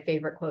 one of my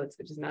favorite quotes,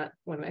 which is not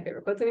one of my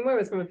favorite quotes anymore,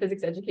 was from a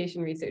physics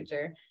education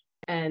researcher.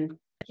 And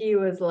he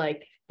was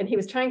like, and he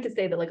was trying to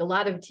say that like a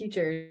lot of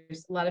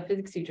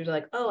physics teachers are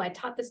like, oh, I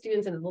taught the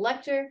students in the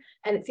lecture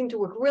and it seemed to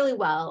work really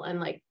well.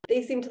 And like,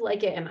 they seemed to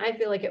like it and I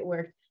feel like it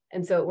worked.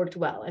 And so it worked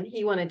well. And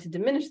he wanted to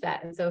diminish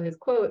that. And so his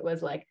quote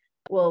was like,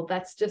 well,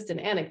 that's just an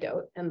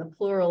anecdote. And the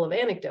plural of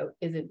anecdote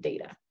isn't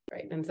data.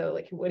 Right. And so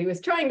like what he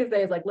was trying to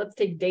say is like, let's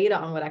take data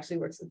on what actually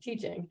works with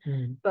teaching.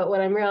 But what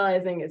I'm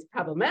realizing is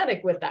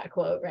problematic with that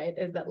quote, right,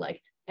 is that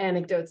like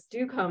anecdotes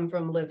do come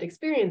from lived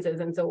experiences.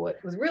 And so what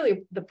was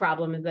really the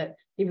problem is that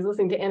he was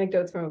listening to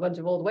anecdotes from a bunch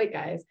of old white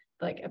guys,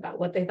 like about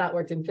what they thought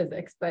worked in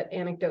physics, but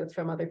anecdotes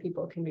from other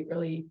people can be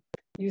really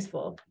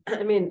useful.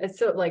 I mean, it's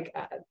so like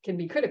can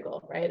be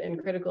critical, right,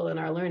 and critical in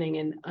our learning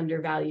and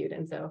undervalued.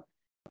 And so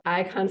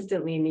I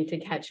constantly need to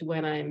catch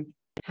when I'm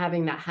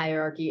having that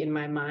hierarchy in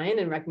my mind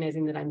and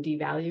recognizing that I'm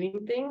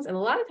devaluing things. And a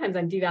lot of times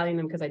I'm devaluing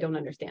them because I don't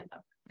understand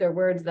them. They're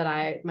words that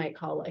I might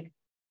call like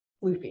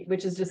floofy,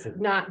 which is just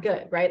not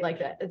good, right? Like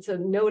that. And so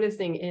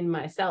noticing in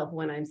myself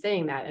when I'm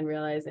saying that and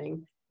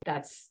realizing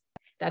that's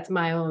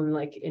my own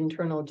like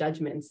internal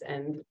judgments,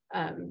 and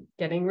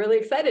getting really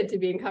excited to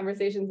be in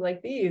conversations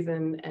like these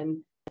and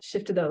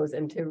shift those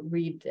and to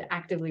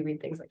actively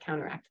read things that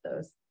counteract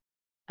those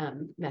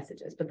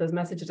messages. But those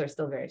messages are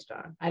still very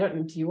strong. I don't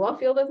know, do you all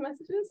feel those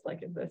messages?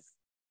 Like, is this,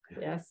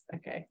 yes,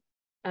 okay.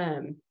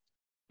 And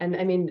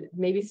I mean,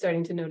 maybe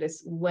starting to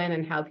notice when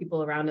and how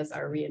people around us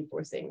are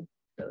reinforcing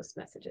those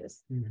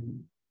messages.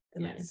 Am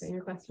I answering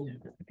your question?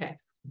 Yeah. Okay.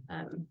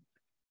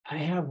 I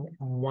have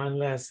one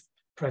last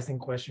pressing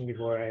question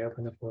before I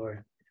open the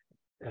floor.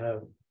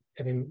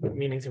 I've been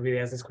meaning to really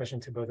ask this question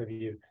to both of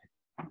you.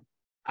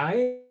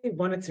 I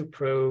wanted to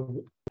probe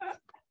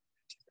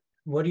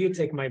what do you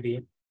take might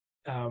be,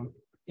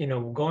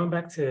 going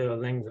back to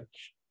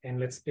language, and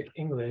let's pick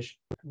English,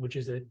 which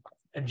is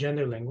a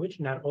gender language.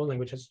 Not all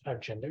languages are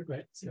gendered,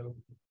 right? So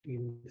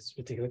in this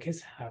particular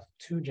case, have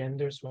 2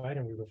 genders, right?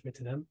 And we refer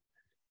to them.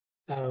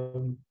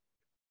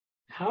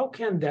 How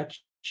can that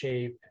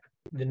shape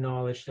the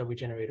knowledge that we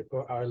generate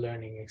or our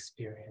learning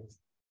experience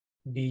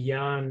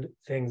beyond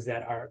things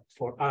that are,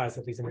 for us,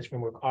 at least in this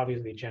framework,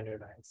 obviously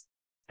genderized.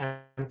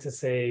 And to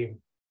say,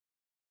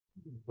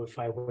 if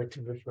I were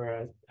to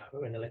refer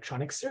an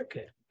electronic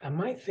circuit,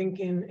 am I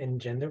thinking in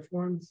gender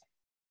forms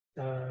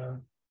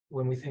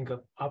when we think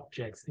of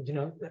objects? You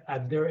know, are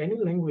there any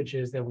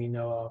languages that we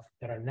know of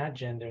that are not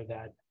gender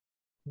that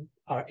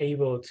are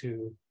able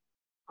to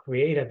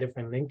create a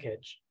different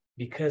linkage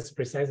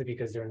precisely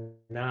because they're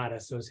not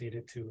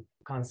associated to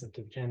the concept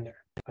of gender,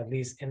 at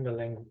least in the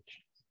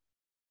language?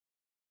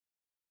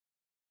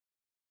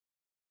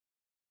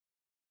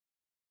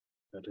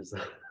 That is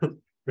a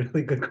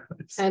really good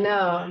question. I know,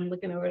 I'm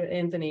looking over at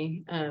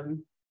Anthony.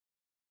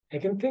 I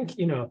can think,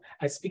 you know,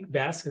 I speak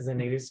Basque as a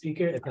native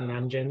speaker. It's a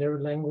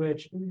non-gender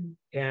language.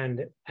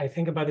 And I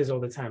think about this all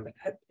the time.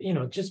 But, you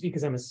know, just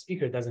because I'm a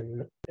speaker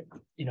doesn't,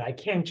 you know, I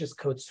can't just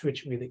code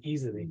switch really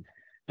easily.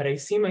 But I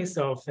see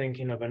myself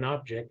thinking of an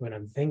object when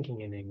I'm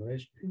thinking in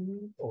English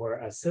or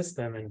a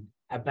system, and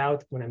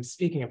about when I'm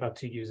speaking about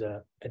to use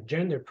a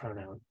gender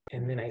pronoun.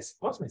 And then I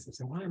pause myself and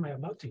say, why am I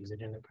about to use a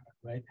gender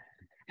pronoun, right?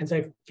 And so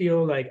I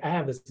feel like I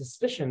have this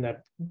suspicion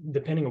that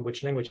depending on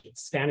which language,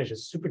 Spanish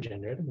is super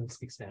gendered, I don't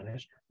speak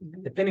Spanish.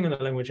 Depending on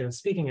the language I'm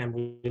speaking,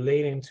 I'm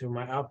relating to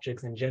my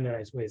objects in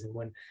genderized ways. And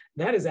when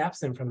that is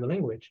absent from the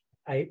language,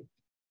 it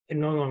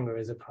no longer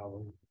is a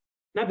problem.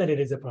 Not that it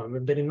is a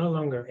problem, but it no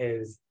longer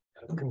is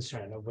a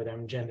concern of whether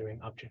I'm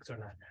gendering objects or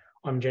not,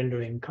 or I'm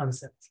gendering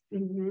concepts.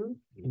 You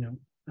know,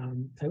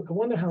 so I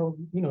wonder how,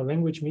 you know,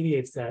 language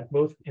mediates that,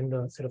 both in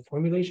the sort of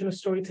formulation of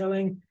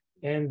storytelling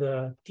and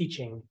the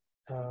teaching,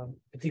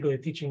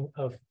 particularly teaching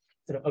of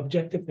sort of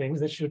objective things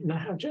that should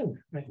not have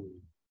gender, right?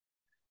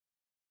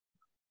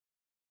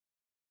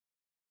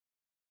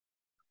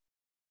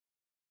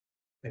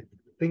 I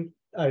think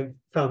I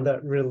found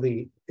that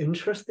really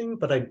interesting,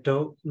 but I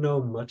don't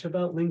know much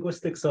about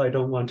linguistics, so I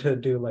don't want to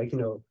do like, you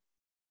know,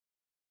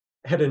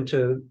 head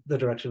into the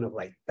direction of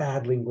like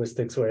bad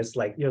linguistics, where it's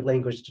like your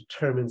language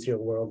determines your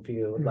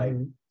worldview like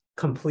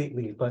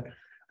completely. But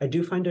I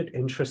do find it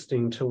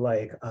interesting to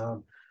like,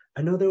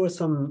 I know there was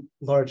some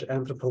large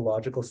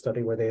anthropological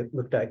study where they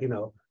looked at, you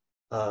know,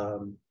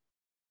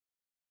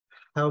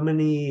 how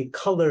many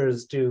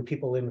colors do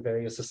people in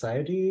various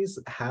societies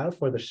have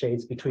for the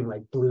shades between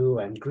like blue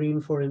and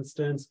green, for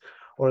instance,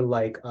 or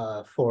like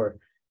for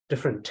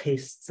different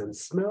tastes and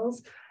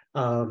smells.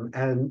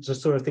 And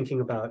just sort of thinking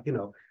about, you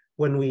know,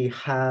 when we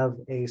have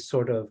a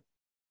sort of,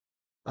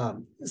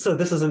 so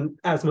this isn't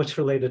as much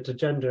related to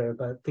gender,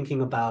 but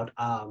thinking about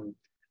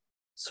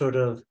sort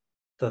of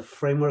the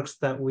frameworks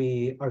that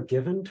we are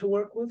given to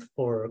work with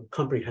for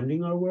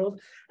comprehending our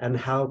world, and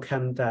how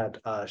can that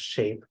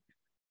shape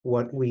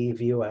what we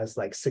view as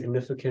like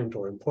significant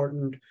or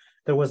important.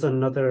 There was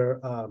another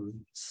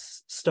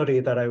study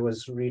that I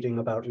was reading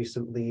about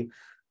recently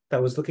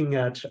that was looking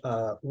at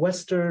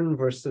Western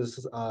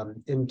versus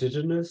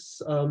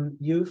indigenous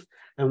youth,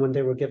 and when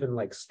they were given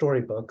like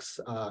storybooks,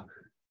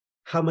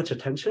 how much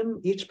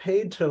attention each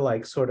paid to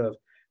like sort of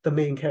the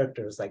main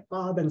characters like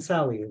Bob and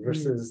Sally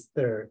versus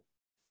their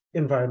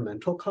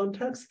environmental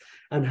context,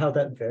 and how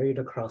that varied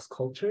across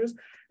cultures.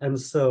 And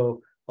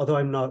so, although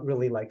I'm not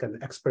really like an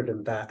expert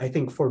in that, I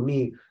think for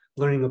me,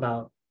 learning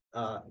about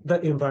the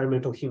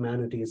environmental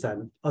humanities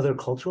and other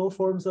cultural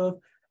forms of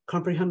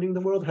comprehending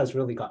the world has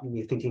really gotten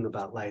me thinking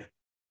about like,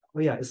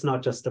 well, yeah, it's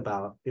not just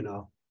about, you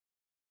know,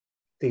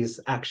 these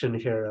action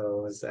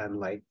heroes and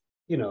like,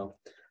 you know,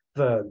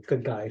 the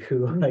good guy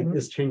who like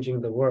is changing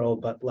the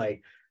world, but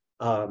like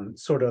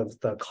sort of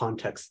the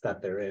context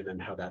that they're in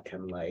and how that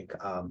can like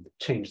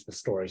change the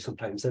story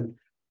sometimes in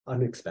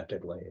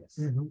unexpected ways.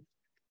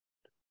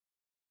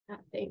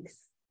 Thanks.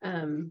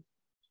 And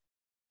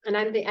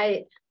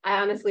I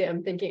honestly,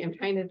 I'm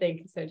trying to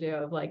think,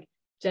 Sergio, of like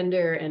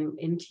gender and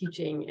in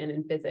teaching and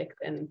in physics,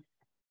 and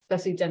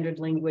especially gendered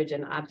language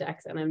and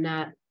objects. And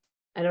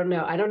I don't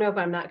know if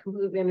I'm not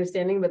completely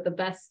understanding, but the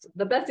best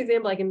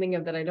example I can think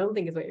of that I don't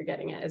think is what you're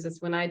getting at is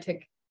just when I took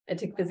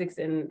physics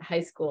in high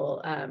school,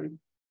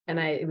 and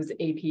it was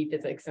AP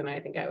physics, and I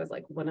think I was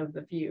like one of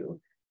the few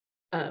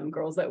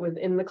girls that was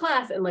in the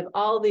class, and like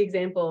all the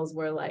examples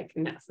were like,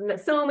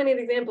 so many of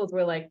the examples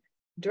were like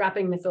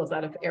dropping missiles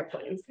out of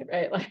airplanes,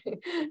 right? Like,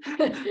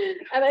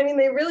 and I mean,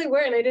 they really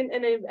were, and I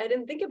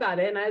didn't think about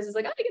it, and I was just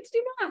like, oh, I get to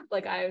do math.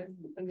 Like I was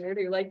a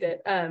nerd who liked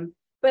it,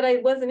 but I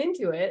wasn't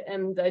into it,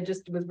 and I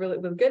just was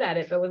good at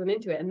it, but wasn't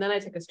into it. And then I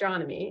took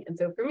astronomy, and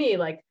so for me,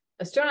 like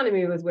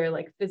astronomy was where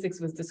like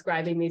physics was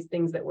describing these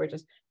things that were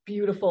just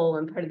beautiful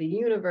and part of the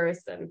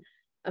universe and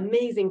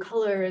amazing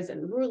colors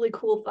and really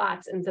cool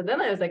thoughts. And so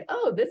then I was like,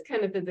 oh, this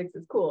kind of physics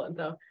is cool. And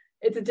so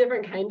it's a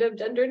different kind of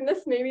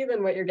genderedness maybe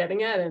than what you're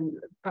getting at, and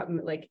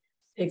probably like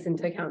takes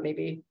into account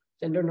maybe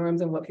gender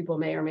norms and what people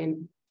may or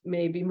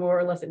may be more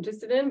or less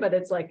interested in. But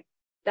it's like,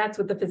 that's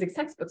what the physics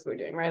textbooks were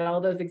doing, right? All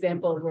those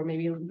examples were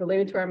maybe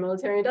related to our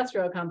military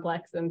industrial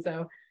complex. And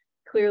so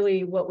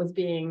clearly what was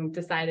being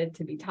decided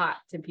to be taught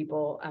to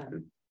people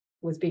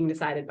was being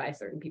decided by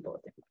certain people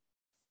at different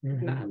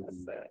not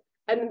necessarily.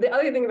 and the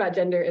other thing about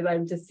gender is I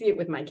just see it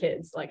with my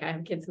kids. Like I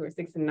have kids who are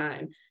 6 and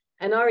 9,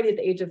 and already at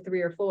the age of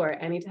 3 or 4,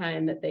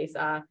 anytime that they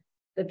saw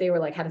that they were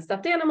like had a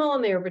stuffed animal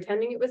and they were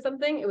pretending it was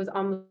something, it was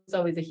almost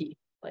always a he.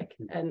 Like,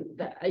 and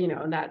that, you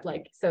know, and that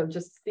like, so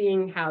just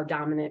seeing how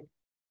dominant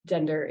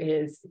gender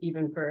is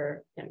even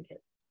for young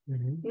kids.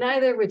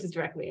 Neither of which is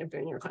directly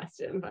answering your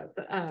question, but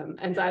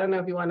and so I don't know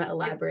if you want to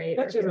elaborate.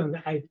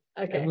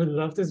 I would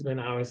love to spend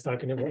hours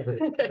talking about it,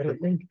 but I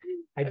think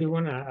I do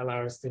want to allow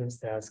our students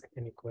to ask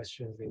any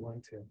questions they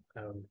want to.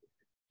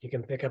 You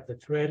can pick up the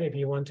thread if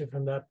you want to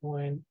from that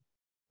point,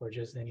 or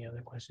just any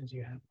other questions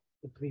you have.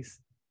 But please.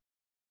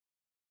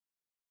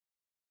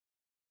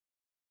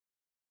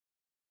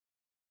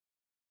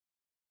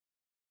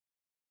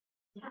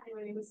 Hi,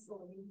 my name is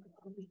Celine.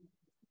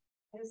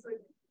 I was like,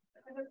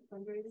 I have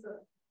wondering, so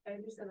I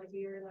understand like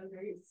you're in a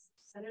very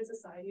centered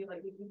society,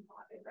 like making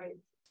profit, right?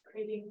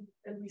 Creating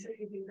and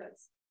researching things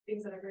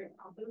that are very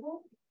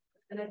profitable.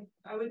 And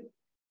I would,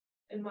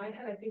 in my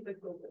head, I think the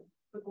goal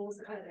is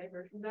to kind of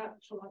divert from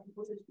that, to allow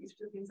people to research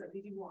the things that they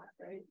do want,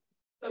 right?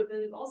 But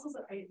then there's also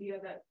the idea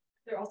that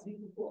there are also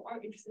people who are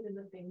interested in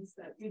the things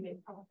that do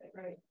make profit,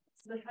 right?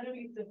 So then how do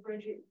we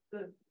differentiate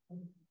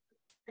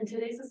in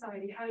today's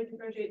society, how do you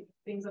differentiate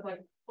things of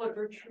like what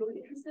we're truly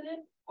interested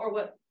in or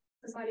what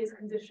society has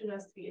conditioned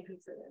us to be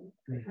interested in?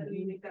 Like, how do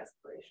we make that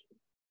separation?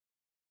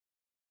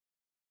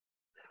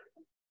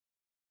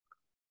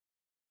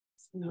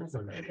 That's a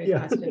very good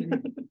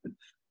question.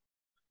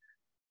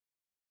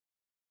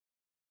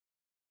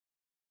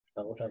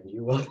 What have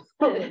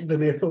you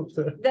been able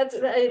to?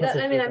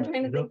 I mean, I'm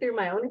trying to think through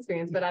my own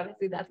experience, but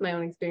obviously that's my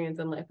own experience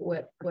in life,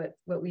 what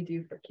we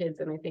do for kids.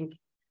 And I think,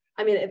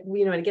 I mean, if,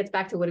 you know, it gets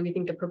back to what do we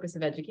think the purpose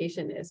of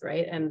education is,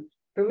 right? And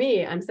for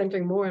me, I'm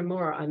centering more and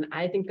more on,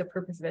 I think the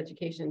purpose of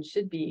education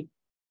should be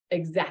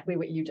exactly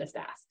what you just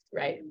asked,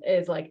 right?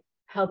 Is like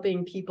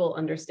helping people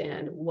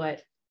understand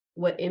what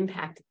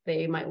impact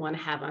they might want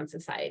to have on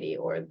society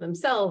or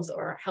themselves,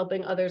 or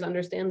helping others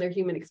understand their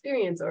human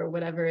experience or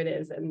whatever it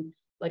is. And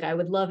like, I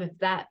would love if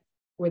that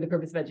were the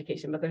purpose of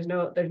education, but there's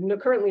no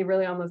currently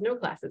really almost no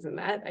classes in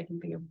that. I can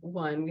think of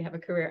one. We have a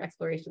career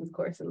explorations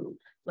course in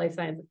life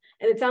sciences,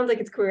 and it sounds like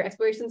it's career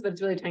explorations, but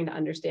it's really trying to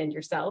understand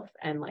yourself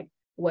and like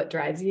what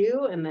drives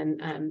you, and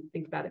then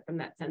think about it from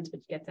that sense,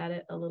 which gets at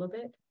it a little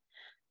bit.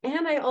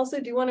 And I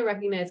also do want to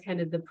recognize kind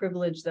of the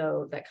privilege,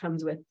 though, that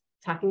comes with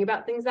talking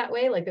about things that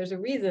way. Like there's a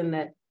reason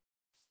that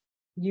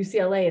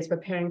UCLA is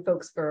preparing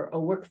folks for a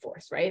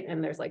workforce, right?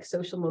 And there's like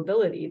social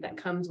mobility that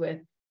comes with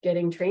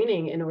getting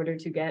training in order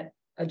to get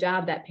a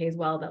job that pays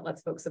well, that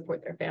lets folks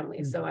support their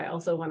families. So I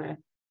also want to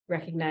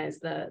recognize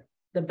the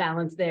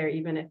balance there,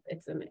 even if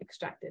it's an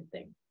extracted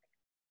thing.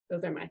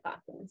 Those are my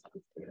thoughts in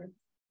response to your.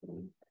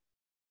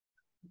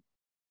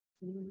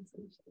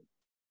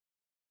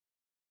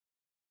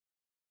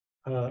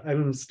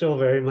 I'm still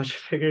very much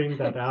figuring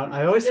that out.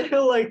 I always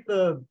feel like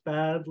the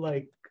bad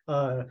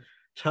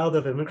child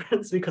of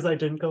immigrants because I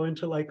didn't go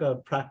into like a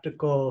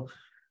practical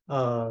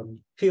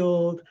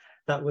field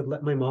that would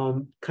let my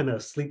mom kind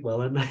of sleep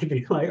well at night,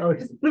 be like, oh,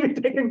 he's gonna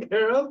be taken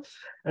care of.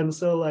 And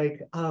so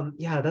like,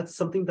 yeah, that's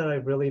something that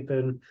I've really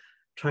been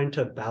trying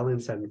to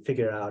balance and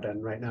figure out.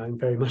 And right now I'm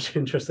very much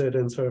interested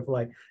in sort of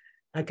like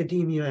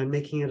academia and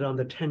making it on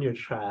the tenure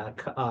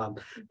track.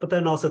 But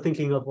then also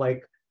thinking of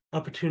like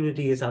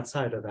opportunities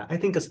outside of that. I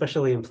think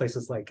especially in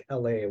places like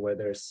LA where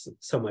there's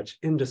so much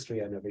industry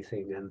and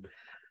everything. And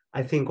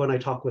I think when I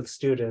talk with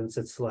students,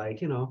 it's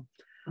like, you know,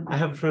 I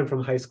have a friend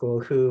from high school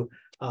who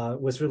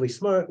was really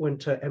smart,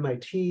 went to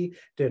MIT,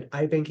 did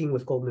iBanking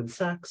with Goldman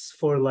Sachs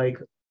for like,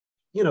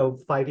 you know,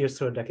 5 years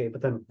to a decade,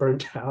 but then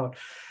burnt out,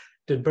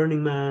 did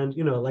Burning Man,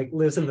 you know, like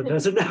lives in the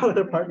desert now with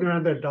a partner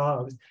and their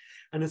dogs.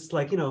 And it's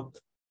like, you know,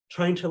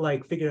 trying to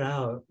like figure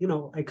out, you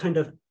know, I kind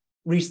of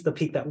reached the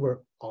peak that we're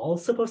all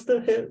supposed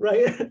to hit,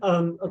 right?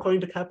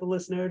 According to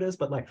capitalist narratives,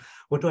 but like,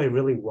 what do I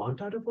really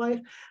want out of life?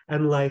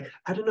 And like,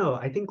 I don't know,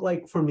 I think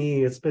like for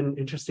me, it's been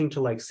interesting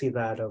to like see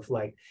that of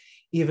like,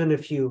 even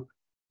if you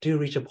do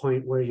reach a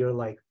point where you're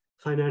like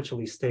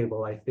financially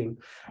stable, I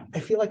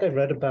feel like I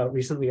read about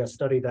recently a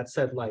study that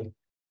said like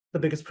the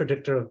biggest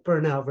predictor of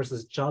burnout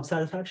versus job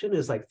satisfaction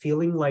is like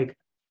feeling like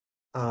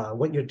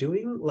what you're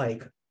doing,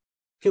 like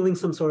feeling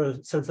some sort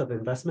of sense of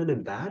investment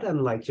in that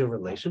and like your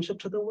relationship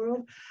to the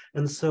world.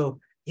 And so,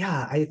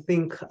 yeah, I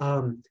think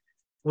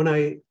when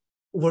I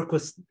work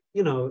with,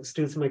 you know,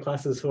 students in my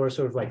classes who are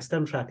sort of like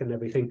STEM track and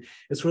everything,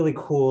 it's really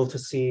cool to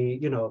see,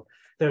 you know,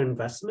 their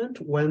investment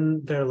when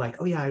they're like,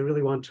 oh yeah, I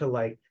really want to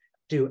like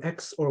do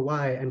X or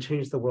Y and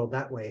change the world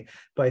that way.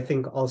 But I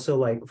think also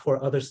like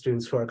for other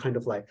students who are kind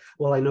of like,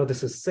 well, I know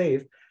this is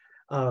safe,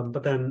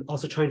 but then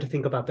also trying to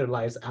think about their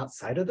lives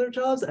outside of their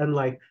jobs and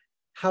like,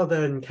 how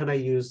then can I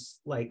use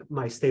like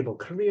my stable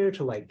career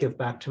to like give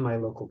back to my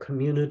local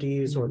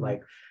communities or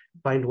like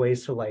find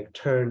ways to like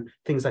turn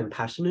things I'm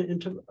passionate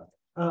into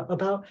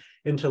about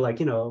into like,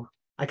 you know,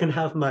 I can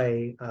have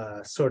my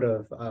sort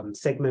of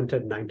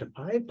segmented 9 to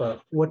 5,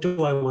 but what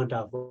do I want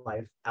out of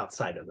life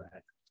outside of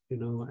that, you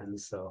know? And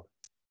so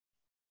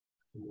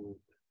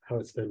how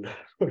it's been.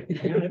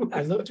 Yeah,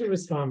 I'd love to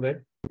respond,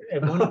 but I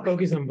want to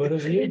focus on both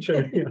of you.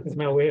 Sure, yeah. It's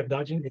my way of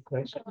dodging the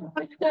question.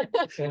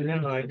 And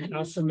now I'm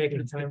also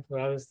making time for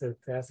others to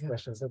ask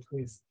questions. So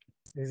please,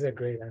 these are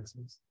great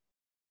answers.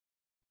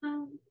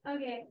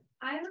 Okay,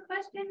 I have a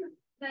question,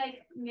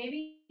 like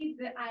maybe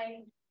that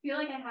I feel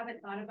like I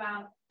haven't thought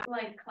about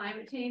like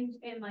climate change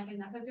in like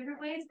enough of different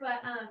ways,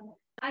 but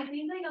I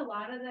think like a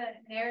lot of the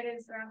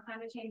narratives around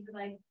climate change are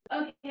like,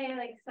 okay,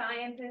 like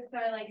scientists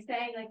are like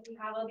saying like we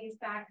have all these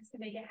facts to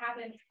make it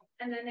happen.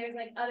 And then there's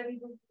like other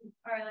people who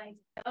are like,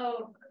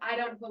 oh, I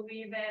don't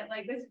believe it.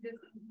 Like this is just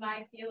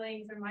my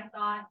feelings or my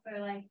thoughts or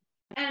like,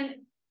 and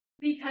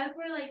because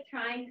we're like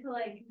trying to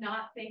like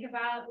not think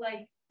about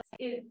like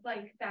it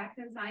like facts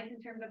and science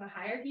in terms of a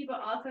hierarchy,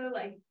 but also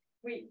like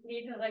we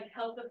need to like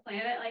help the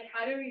planet. Like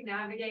how do we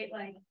navigate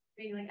like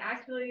being like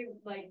actually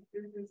like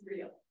this is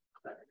real?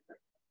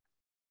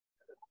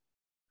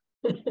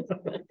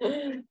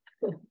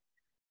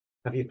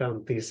 Have you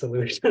found the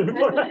solution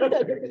for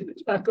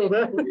tackle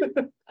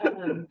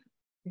that?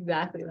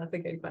 Exactly, that's a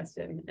good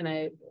question.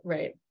 And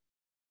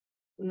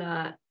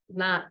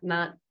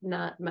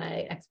not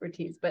my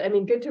expertise, but I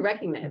mean, good to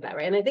recognize that,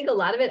 right? And I think a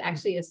lot of it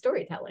actually is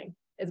storytelling,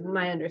 is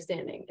my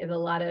understanding, is a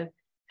lot of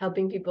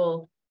helping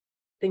people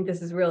think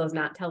this is real, is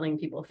not telling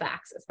people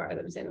facts as far as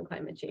understanding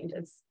climate change.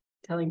 It's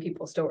telling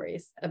people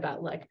stories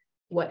about like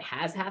what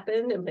has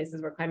happened in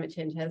places where climate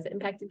change has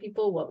impacted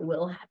people, what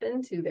will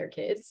happen to their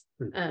kids.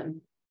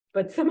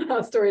 But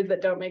somehow stories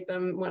that don't make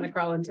them want to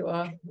crawl into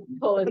a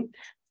hole and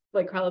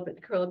like curl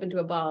up into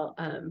a ball.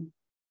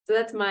 So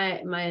that's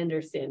my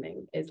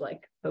understanding, is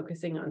like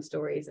focusing on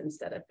stories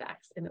instead of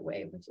facts in a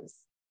way which is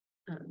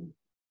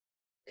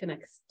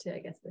connects to, I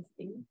guess, this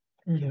theme.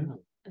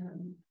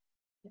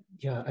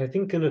 Yeah, I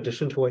think in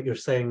addition to what you're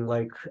saying,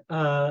 like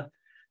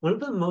one of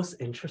the most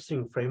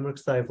interesting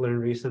frameworks that I've learned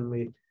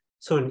recently.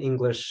 So in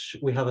English,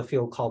 we have a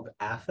field called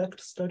affect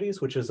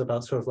studies, which is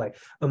about sort of like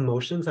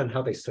emotions and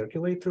how they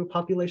circulate through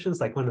populations,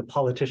 like when a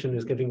politician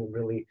is giving a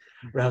really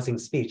rousing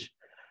speech.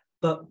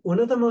 But one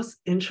of the most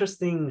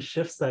interesting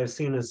shifts that I've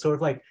seen is sort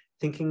of like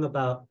thinking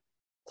about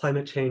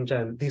climate change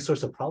and these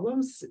sorts of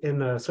problems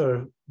in a sort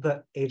of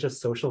the age of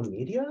social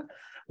media,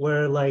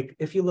 where like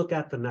if you look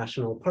at the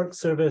National Park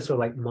Service or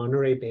like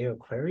Monterey Bay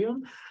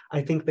Aquarium,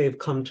 I think they've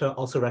come to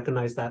also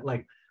recognize that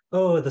like,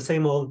 oh, the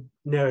same old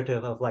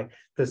narrative of like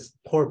this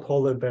poor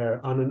polar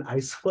bear on an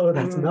ice floe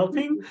that's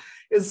melting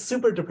is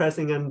super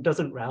depressing and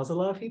doesn't rouse a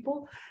lot of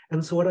people.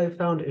 And so what I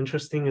found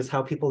interesting is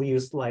how people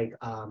use like,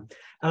 I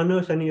don't know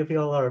if any of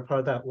y'all are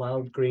part of that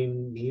Wild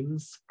Green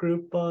Memes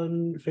group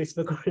on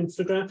Facebook or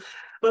Instagram,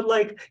 but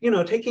like, you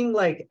know, taking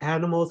like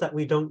animals that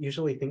we don't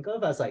usually think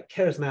of as like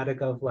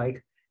charismatic, of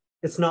like,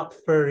 it's not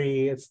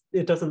furry,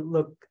 it doesn't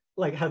look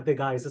like have big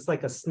eyes, it's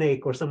like a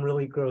snake or some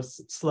really gross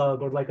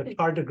slug or like a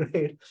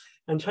tardigrade,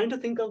 and trying to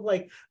think of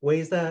like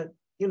ways that,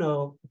 you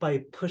know,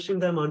 by pushing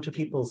them onto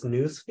people's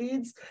news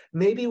feeds,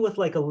 maybe with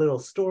like a little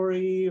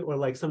story or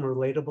like some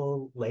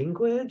relatable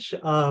language,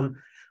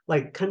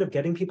 like kind of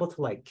getting people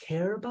to like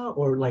care about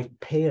or like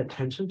pay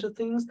attention to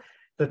things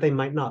that they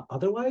might not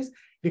otherwise.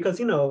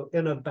 Because, you know,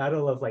 in a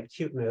battle of like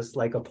cuteness,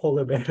 like a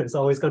polar bear is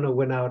always going to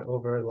win out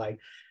over like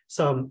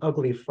some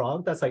ugly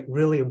frog that's like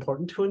really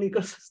important to an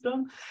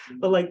ecosystem.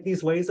 But like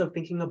these ways of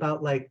thinking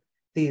about like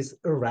these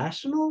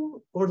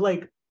irrational or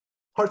like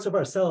parts of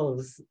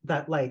ourselves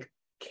that like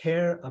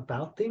care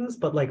about things,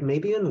 but like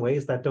maybe in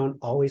ways that don't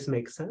always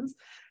make sense.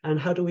 And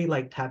how do we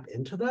like tap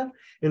into that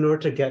in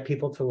order to get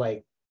people to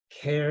like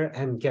care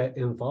and get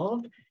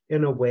involved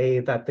in a way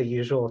that the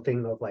usual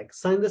thing of like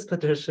sign this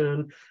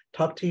petition,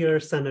 talk to your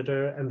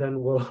senator, and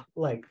then we'll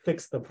like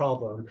fix the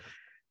problem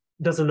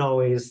doesn't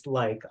always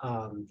like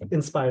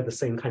inspire the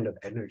same kind of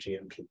energy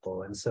in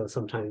people. And so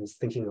sometimes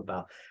thinking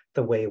about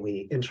the way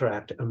we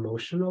interact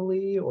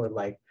emotionally or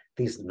like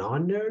these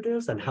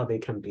non-narratives and how they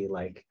can be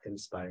like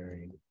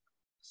inspiring.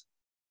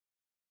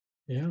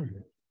 Yeah.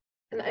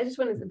 And I just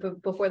wanted to,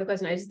 before the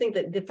question, I just think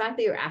that the fact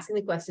that you're asking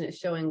the question is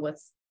showing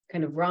what's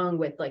kind of wrong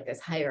with like this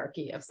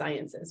hierarchy of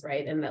sciences,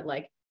 right? And that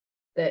like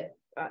that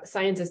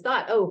scientists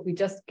thought, oh, if we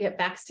just get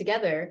facts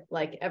together,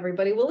 like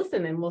everybody will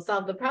listen and we'll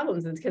solve the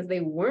problems. It's because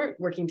they weren't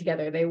working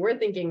together. They were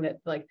thinking that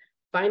like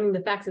finding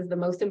the facts is the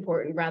most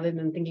important rather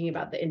than thinking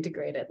about the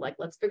integrated, like,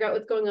 let's figure out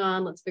what's going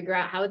on. Let's figure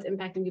out how it's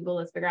impacting people.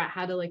 Let's figure out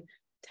how to like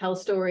tell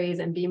stories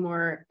and be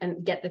more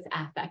and get this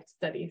affect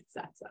study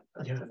stuff. So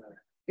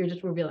you're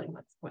just revealing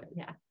what's what.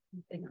 Yeah.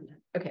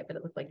 Okay. But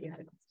it looked like you had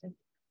a question.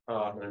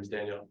 My name's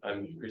Daniel.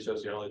 I'm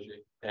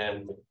pre-sociology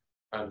and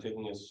I'm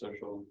taking a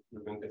social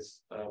movement.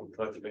 It's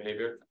collective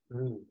behavior,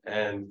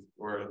 and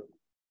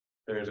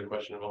there's a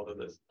question involved with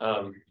this,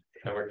 and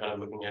we're kind of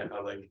looking at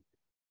how like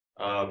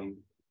at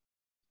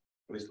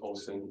least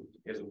Olson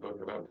has a book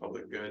about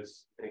public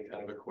goods, and he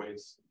kind of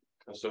equates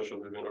how social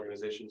movement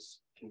organizations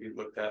can be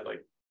looked at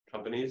like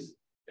companies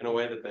in a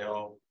way that they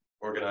all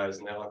organize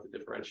and they all have to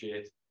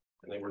differentiate,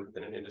 and they work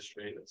within an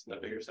industry that's in a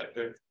bigger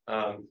sector.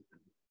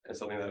 And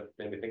something that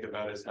made me think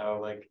about is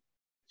how like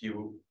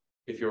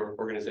if your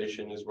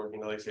organization is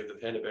working to like save the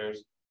panda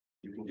bears,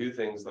 you can do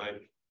things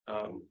like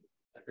I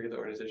forget the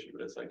organization,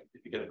 but it's like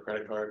if you get a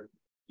credit card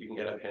you can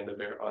get a panda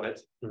bear on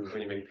it.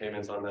 When you make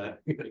payments on that,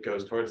 it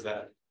goes towards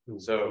that.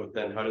 So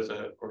then how does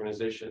an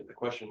organization, the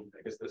question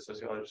I guess the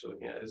sociologists are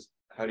looking at is,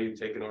 how do you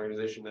take an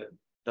organization that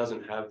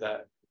doesn't have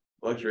that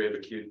luxury of a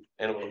cute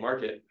animal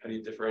market? How do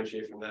you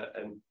differentiate from that?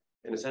 And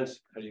in a sense,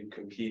 how do you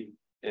compete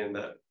in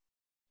that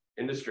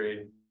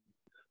industry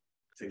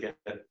to get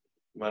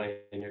money,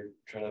 and you're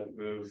trying to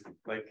move,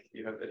 like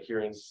you have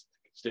adherents,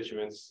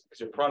 constituents, because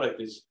your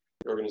product is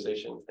your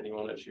organization and you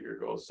want to achieve your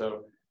goals.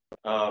 So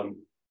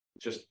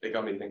just it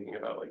got me thinking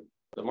about like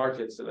the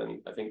markets, and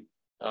then I think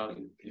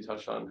you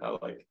touched on how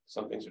like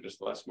some things are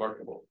just less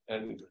marketable,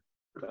 and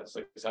that's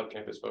like South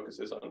Campus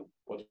focuses on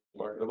what's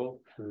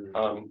marketable.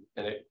 And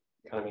it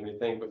kind of made me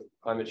think, with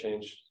climate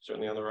change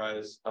certainly on the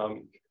rise,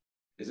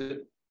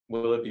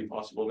 will it be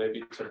possible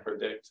maybe to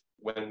predict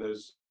when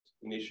those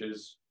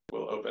niches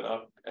will open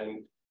up,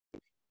 and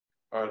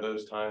are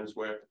those times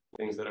where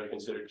things that are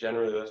considered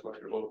generally less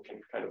marketable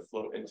can kind of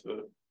flow into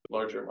the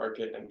larger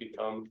market and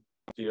become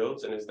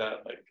fields? And is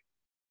that like,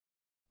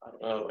 I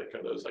don't know, like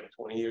are those like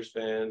 20-year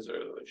spans, or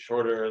like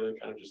shorter? Are they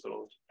kind of just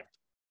little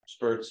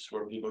spurts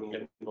where people can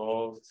get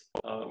involved?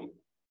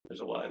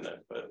 There's a line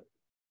there, but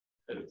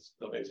it's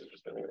that makes it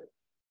just anyway.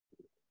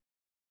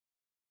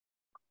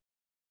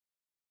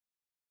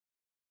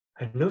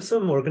 I know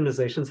some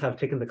organizations have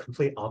taken the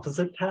complete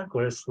opposite tack,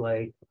 where it's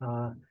like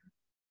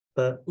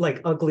the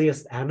like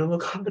ugliest animal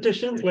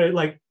competitions, where it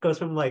like goes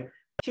from like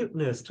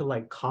cuteness to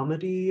like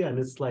comedy, and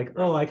it's like,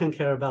 oh, I can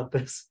care about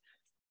this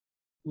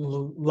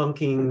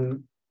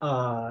lunking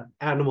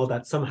animal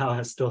that somehow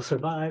has still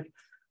survived.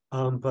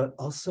 But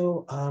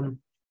also,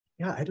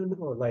 yeah, I don't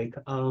know, like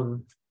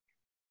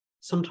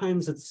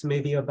sometimes it's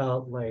maybe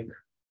about like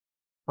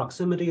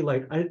proximity.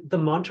 Like the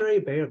Monterey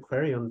Bay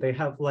Aquarium, they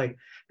have like,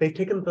 they've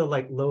taken the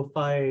like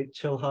lo-fi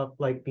chill hop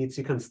like beats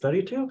you can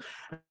study to.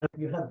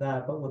 You have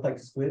that, but with like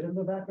squid in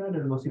the background,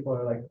 and most people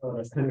are like, oh,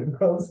 that's kind of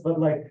gross. But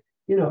like,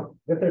 you know,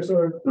 if they're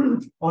sort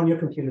of on your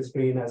computer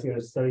screen as you're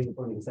studying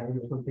for an exam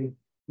or something,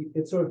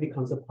 it sort of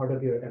becomes a part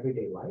of your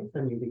everyday life,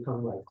 and you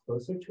become like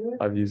closer to it.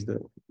 I've used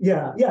it.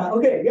 Yeah,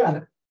 okay,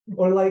 yeah.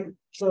 Or like,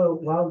 so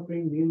Wild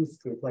Green Memes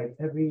group, like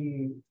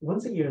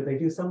once a year, they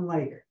do some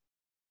like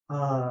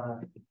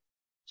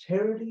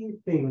charity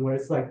thing where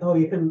it's like, oh,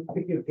 you can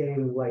pick your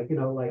game, like, you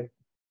know, like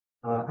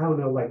I don't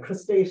know, like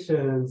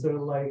crustaceans or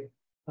like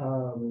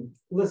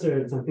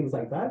lizards and things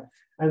like that.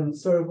 And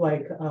sort of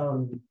like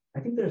I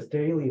think there's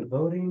daily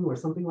voting or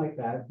something like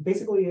that.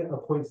 Basically a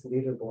points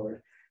leaderboard.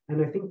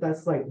 And I think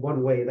that's like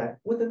one way that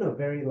within a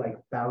very like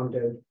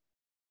bounded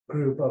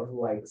group of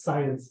like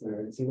science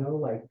nerds, you know,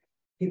 like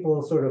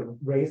people sort of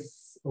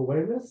raise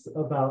awareness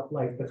about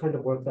like the kind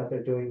of work that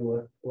they're doing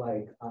with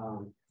like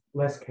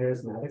less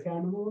charismatic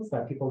animals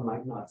that people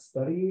might not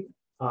study,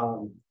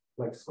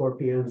 like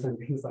scorpions and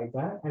things like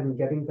that, and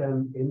getting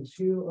them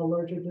into a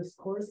larger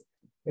discourse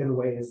in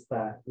ways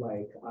that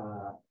like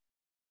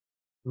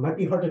might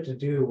be harder to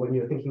do when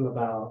you're thinking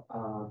about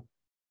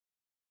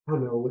I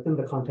don't know, within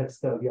the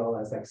context of y'all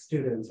as like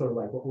students, or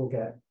like what we'll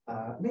get,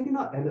 maybe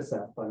not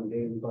NSF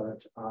funding,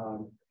 but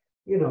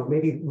you know,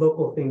 maybe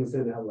local things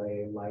in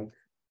LA. Like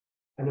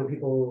I know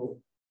people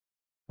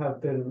have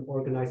been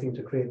organizing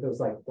to create those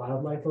like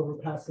wildlife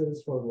overpasses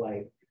for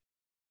like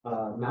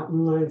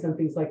mountain lions and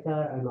things like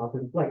that. And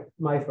often, like,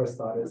 my first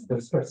thought is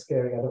those are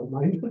scary. I don't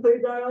mind if they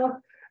die off.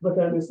 But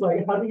then it's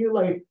like, how do you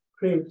like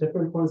create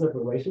different forms of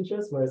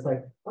relationships where it's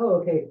like, oh,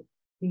 okay,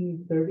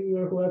 P30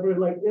 or whoever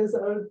like is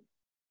a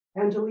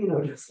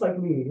Angelino just like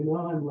me, you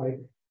know, and like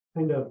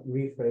kind of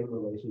reframe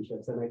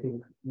relationships. And I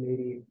think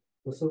maybe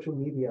with social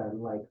media and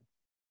like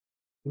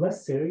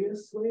less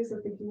serious ways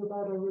of thinking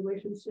about our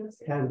relationships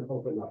can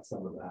open up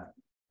some of that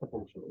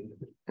potentially.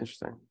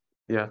 Interesting.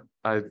 Yeah,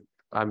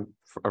 I'm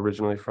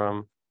originally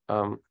from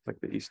like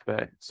the East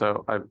Bay,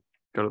 so I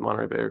go to the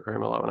Monterey Bay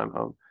Aquarium a lot when I'm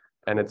home.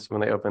 And it's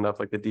when they opened up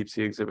like the deep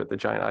sea exhibit, the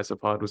giant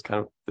isopod was kind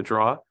of the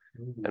draw.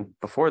 And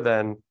before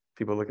then,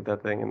 people look at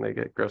that thing and they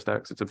get grossed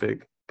out because it's a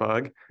big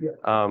bug.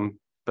 Yeah.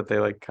 But they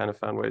like kind of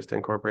found ways to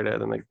incorporate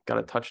it, and they got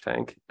a touch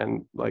tank,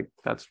 and like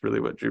that's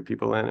really what drew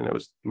people in, and it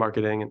was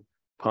marketing and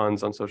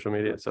puns on social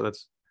media. So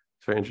it's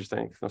very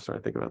interesting. I'm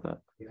starting to think about that.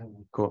 Yeah.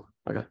 Cool.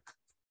 Okay.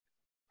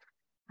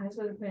 I just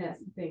wanted to point out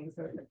some things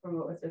from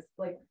what was just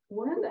like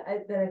one that I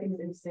think is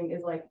interesting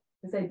is like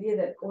this idea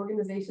that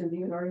organizations,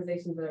 even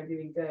organizations that are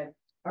doing good,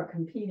 are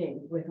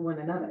competing with one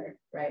another,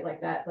 right?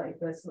 Like that, like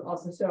that's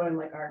also showing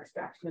like our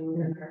extraction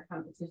and our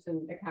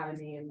competition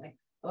economy, and like,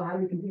 oh, how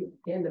do we compete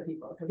with panda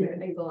people? Because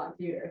everything's a lot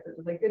cuter. So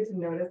it's like good to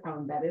notice how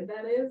embedded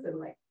that is, and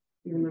like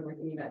even when we're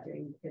thinking about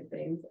doing good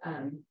things.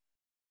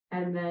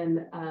 And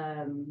then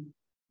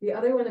the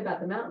other one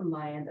about the mountain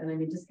lions, and I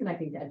mean, just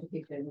connecting to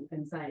education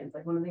and science,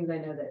 like one of the things I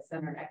know that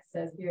Center X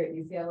does here at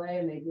UCLA,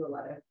 and they do a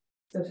lot of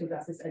social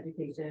justice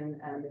education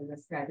in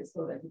this graduate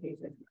school of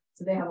education.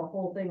 So they have a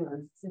whole thing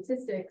on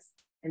statistics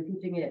and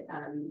teaching it,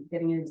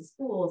 getting it into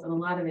schools, and a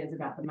lot of it is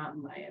about the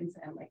mountain lions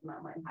and like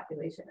mountain lion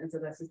population. And so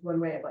that's just one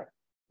way of like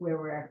where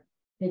we're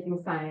taking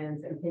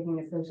science and taking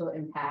a social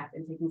impact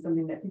and taking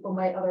something that people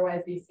might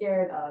otherwise be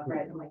scared of,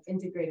 right, and like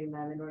integrating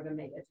them in order to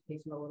make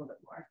education a little bit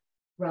more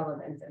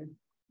relevant, and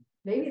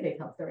maybe they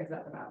tell stories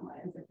about the mountain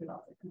lions, which would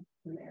also come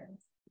from there.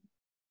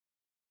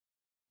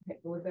 Okay,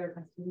 was there a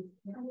question?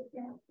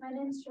 Yeah, my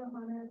name's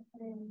Johanna,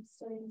 and I'm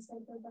studying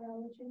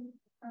psychobiology.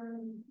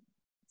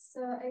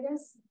 So I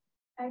guess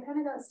I kind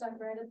of got stuck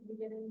right at the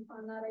beginning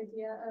on that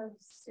idea of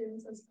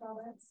students as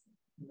products.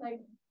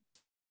 Like,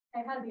 I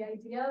had the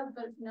idea,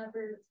 but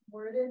never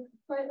worded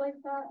quite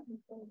like that.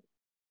 So,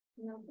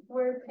 you know,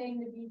 we're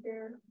paying to be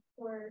here,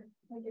 or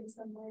like in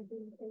some way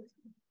being paid to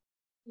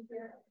be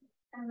here.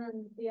 And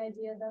then the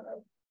idea that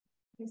like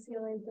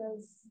UCLA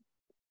does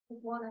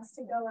want us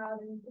to go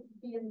out and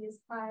be in these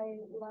high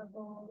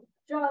level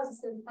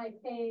jobs and high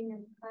paying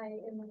and high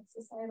in like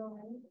societal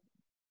rank.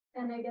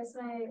 And I guess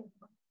my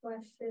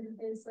question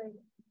is like,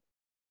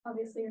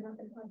 obviously you're not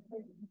going to have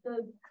like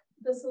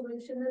the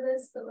solution to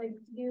this, but like,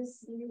 do you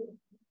see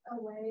a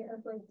way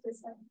of like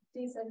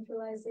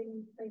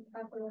decentralizing like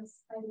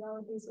capitalist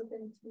ideologies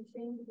within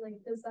teaching?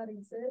 Like, does that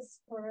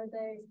exist, or are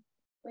they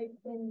like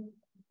in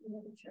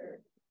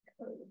literature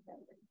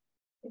codependent?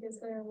 Like, is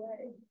there a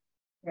way?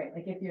 Right,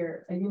 like if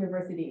you're a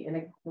university in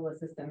a capitalist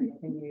system,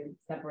 can you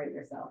separate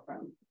yourself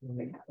from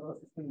the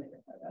capitalist system that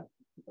you're part of?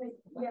 Like,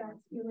 yeah,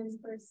 humans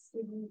versus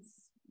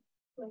students,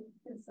 like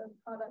it's a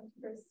product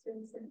versus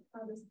students, and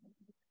how does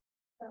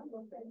that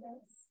look, I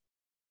guess?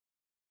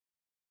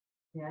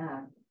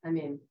 Yeah, I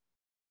mean,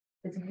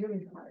 it's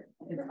really hard.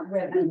 It's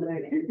what I'm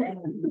learning.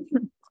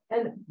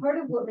 And part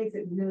of what makes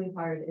it really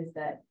hard is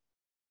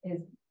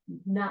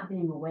not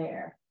being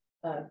aware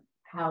of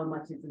how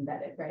much it's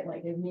embedded, right?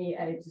 Like in me,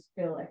 I just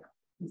feel like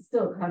I'm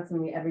still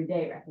constantly every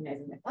day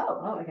recognizing like,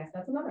 oh, I guess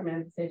that's another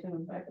manifestation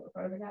of the fact that we're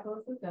part of the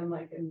capitalist system.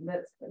 Like, and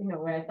that's, you know,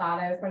 where I thought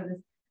I was part of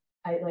this,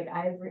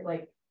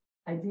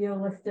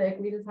 idealistic.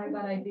 We just talk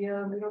about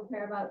ideal. We don't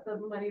care about the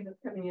money that's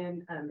coming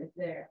in. It's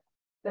there.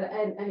 But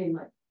I mean,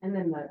 like, and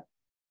then the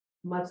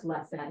much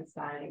less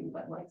satisfying,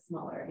 but like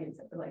smaller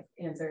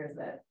answers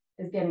that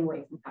is getting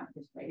away from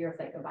competition. Right? You're a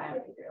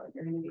psychobiologist. Like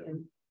you're going to be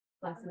in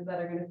classes that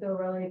are going to feel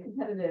really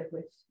competitive,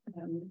 which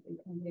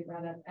they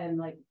brought up, and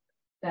like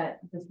that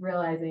just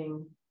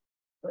realizing,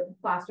 like,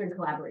 fostering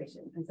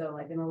collaboration. And so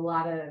like in a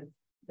lot of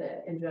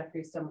the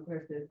introductory STEM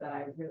courses that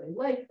I really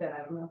like, that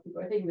I don't know if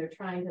people are thinking, they're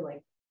trying to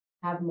like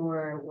have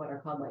more what are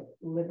called like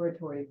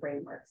liberatory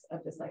frameworks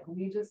of just like,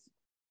 we just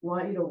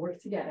want you to work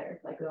together.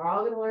 Like we're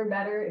all going to learn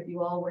better if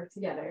you all work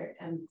together.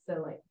 And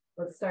so like,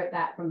 let's start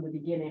that from the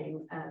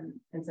beginning.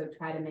 And so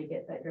try to make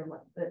it that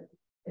that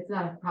it's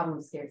not a problem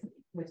of scarcity,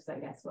 which is I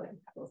guess what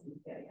capitalism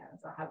is getting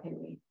at. So how can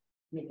we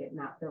make it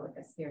not feel like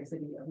a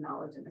scarcity of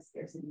knowledge and a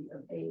scarcity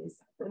of A's?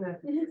 And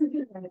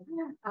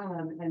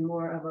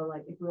more of a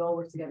like, if we all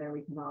work together,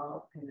 we can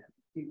all kind of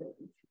do the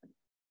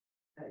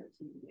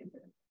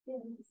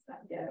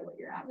get what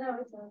you're at. No,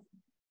 it does.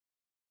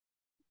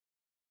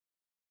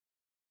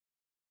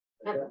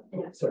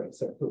 Sorry,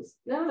 please.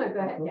 No, go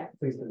ahead. Yeah.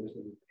 Please finish.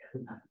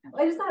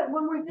 I just thought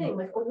one more thing,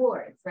 like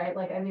awards, right?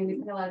 Like, I mean, we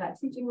talk a lot about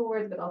teaching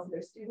awards, but also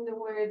there's student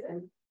awards.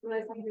 And when I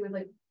was talking to it,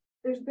 like,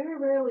 there's very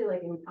rarely,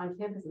 like, on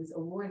campuses,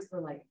 awards for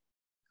like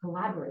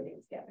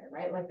collaborating together,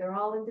 right? Like, they're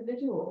all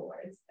individual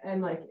awards.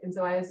 And like, and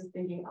so I was just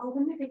thinking, oh,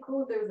 wouldn't it be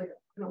cool if there was like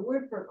an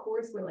award for a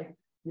course where like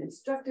an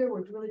instructor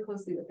worked really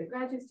closely with the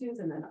graduate students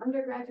and then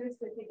undergraduates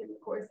that take in the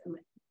course, and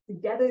like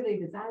together they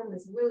designed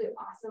this really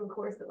awesome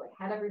course that like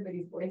had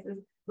everybody's voices.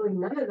 But like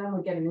none of them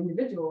would get an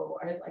individual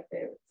award, like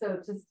they.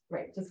 So just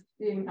just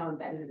seeing how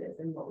embedded it is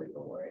and what we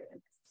award.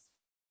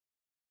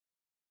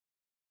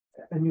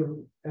 And your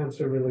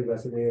answer really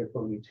resonated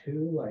for me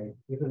too, like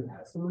even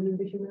as someone in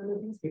the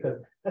humanities, because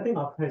I think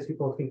oftentimes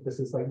people think this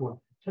is like more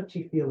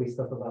touchy-feely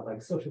stuff about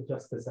like social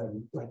justice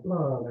and like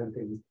love and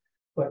things.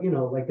 But, you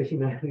know, like the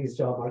humanities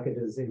job market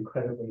is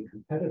incredibly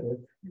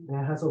competitive, and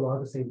it has a lot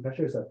of the same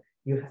pressures of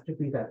you have to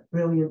be that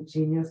brilliant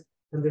genius.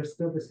 And there's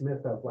still this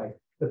myth of like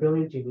the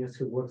brilliant genius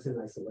who works in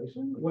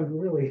isolation, when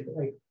really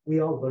like we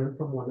all learn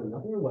from one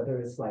another, whether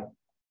it's like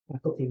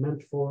faculty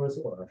mentors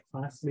or our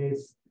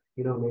classmates.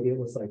 You know, maybe it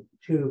was like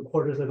 2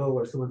 quarters ago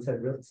where someone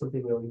said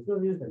something really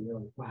brilliant, and you're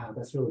like, wow,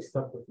 that's really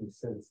stuck with me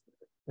since.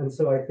 And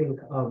so I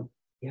think,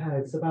 yeah,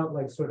 it's about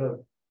like sort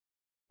of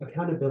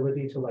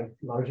accountability to like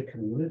larger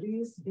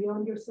communities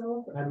beyond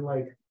yourself, and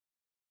like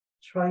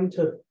trying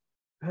to,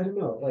 I don't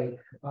know, like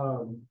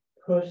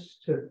push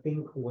to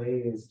think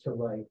ways to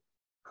like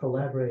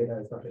collaborate,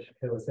 as Dr.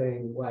 Shaked was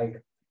saying, like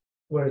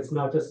where it's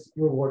not just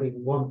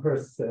rewarding one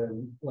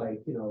person,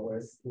 like, you know, where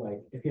it's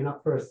like, if you're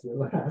not first, you're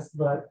last,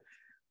 but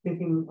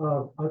thinking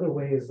of other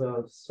ways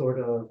of sort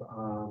of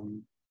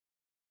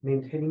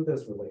maintaining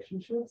those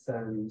relationships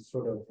and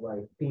sort of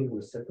like being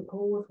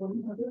reciprocal with one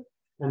another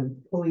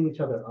and pulling each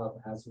other up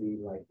as we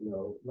like, you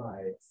know,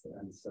 lives.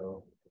 And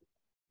so,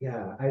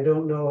 yeah, I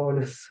don't know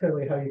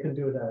necessarily how you can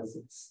do it as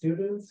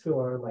students who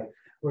are like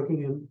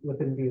working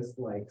within these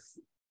like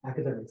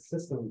academic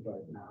systems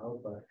right now,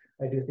 but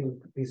I do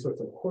think these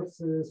sorts of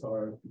courses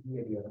are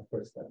maybe a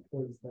first step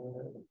towards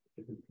that.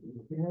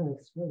 Yeah,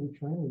 that's what we're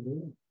trying to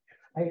do.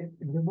 I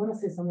want to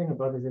say something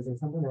about this.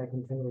 It's something that I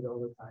continue with all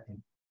the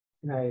time.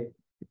 And I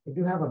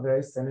do have a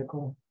very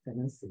cynical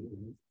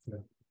tendency.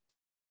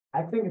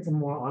 I think it's a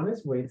more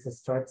honest way to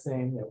start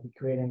saying that we're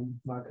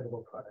creating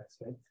marketable products,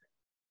 right?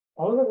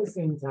 All at the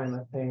same time,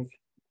 I think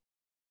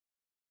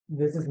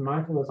this is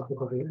my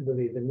philosophical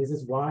belief, and this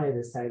is why I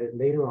decided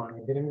later on,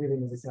 I didn't really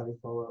necessarily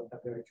follow a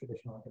very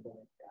traditional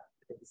academic path.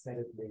 I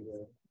decided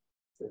later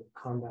to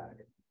come back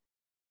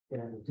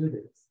and do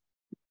this.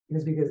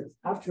 It's because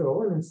after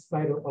all, and in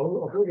spite of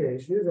all of the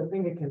issues, I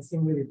think it can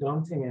seem really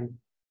daunting and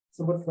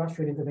somewhat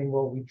frustrating to think,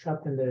 well, we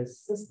trapped in this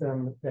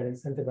system that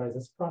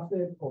incentivizes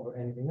profit over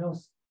anything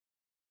else.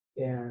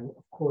 And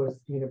of course,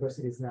 the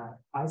university is not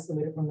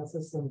isolated from that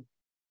system.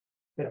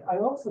 But I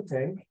also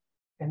think,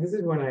 and this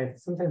is when I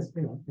sometimes,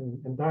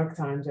 in dark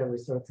times, I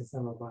resort to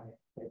some of my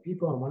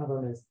people, and one of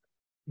them is,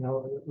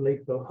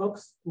 late Bill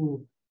Hooks,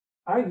 who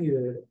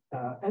argued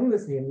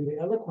endlessly and really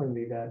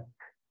eloquently that,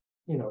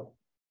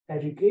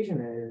 education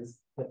is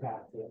the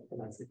path to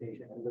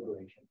emancipation and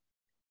liberation.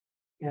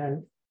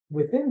 And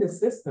within the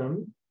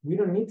system, we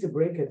don't need to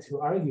break it to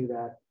argue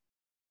that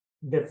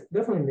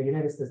definitely in the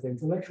United States, the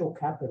intellectual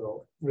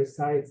capital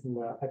resides in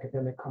the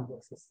academic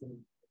complex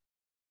system,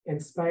 in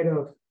spite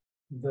of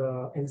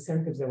the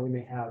incentives that we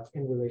may have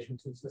in relation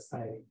to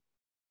society.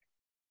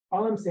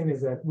 All I'm saying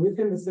is that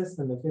within the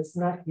system, if it's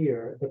not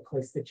here, the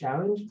place to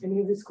challenge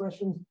any of these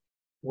questions,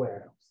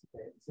 where else?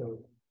 Right?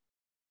 So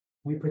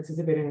we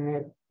participate in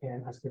it,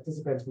 and as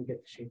participants, we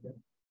get to shape it.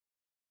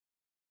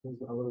 This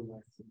is a little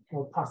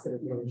more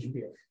positive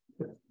spiel.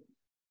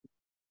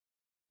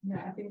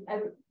 Yeah, I think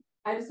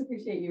I just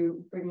appreciate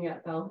you bringing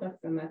up Bell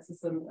Hooks, and that's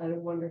just a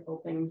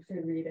wonderful thing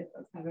to read if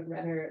folks haven't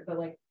read her. But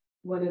like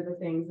one of the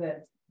things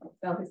that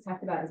Bell Hooks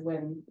talked about is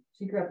when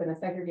she grew up in a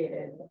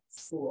segregated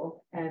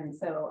school, and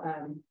so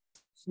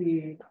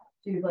she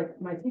was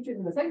like, my teachers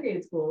in the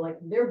segregated school, like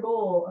their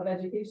goal of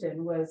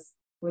education was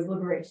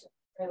liberation,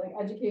 right? Like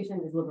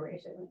education is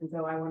liberation, and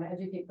so I want to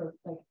educate folks,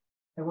 like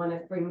I want to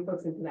bring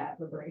folks into that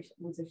liberation.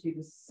 And so she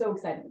was so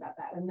excited about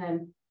that, and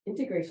then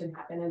integration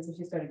happened, and so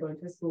she started going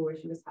to a school where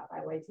she was taught by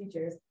white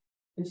teachers,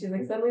 and she's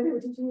like, suddenly they were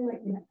teaching me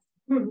like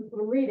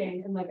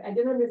reading, and like I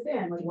didn't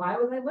understand, like why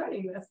was I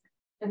learning this,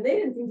 and they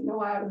didn't seem to know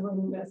why I was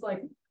learning this,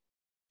 like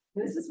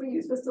this is what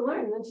you're supposed to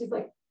learn. And then she's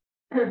like,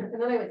 and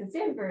then I went to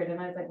Stanford, and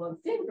I was like, well, in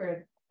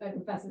Stanford, my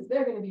professors,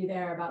 they're going to be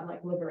there about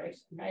like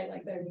liberation, right?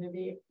 Like they're going to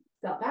be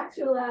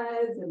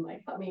self-actualized and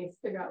like help me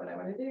figure out what I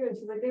want to do. And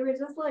she's like, they were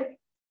just like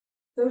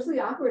socially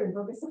awkward and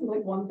focused on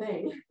like one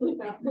thing, and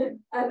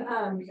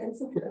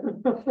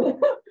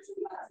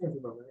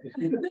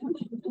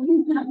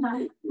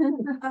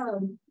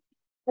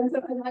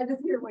so and I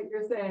just hear what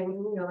you're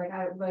saying, like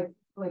I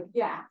like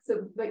yeah,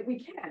 so like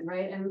we can,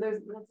 right? And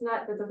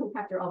that doesn't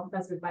capture all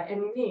professors by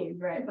any means,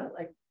 right? But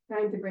like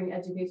trying to bring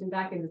education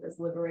back into this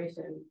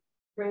liberation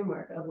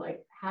framework of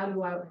like how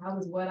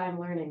is what I'm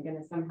learning going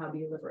to somehow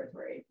be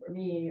liberatory for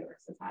me or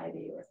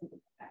society or something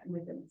like that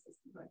within the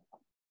system, right?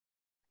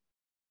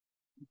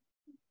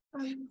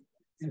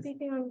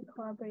 Speaking on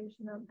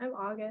collaboration, I'm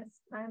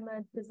August. I'm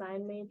a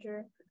design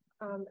major,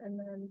 and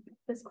then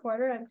this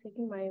quarter I'm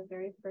taking my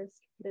very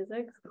first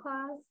physics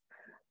class,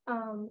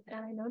 and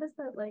I noticed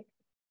that like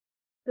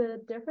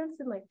the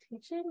difference in like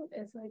teaching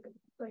is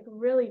like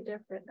really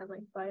different and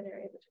like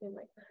binary between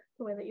like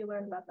the way that you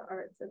learn about the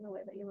arts and the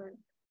way that you learn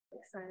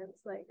like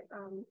science. Like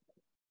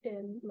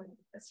in my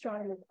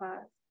astronomy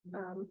class,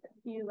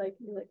 you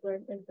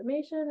learn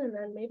information, and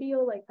then maybe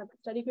you'll like have a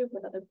study group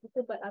with other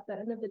people, but at the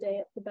end of the day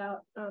it's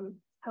about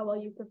how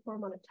well you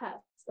perform on a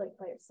test like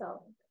by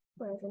yourself.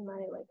 Whereas in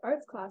my like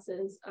arts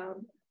classes,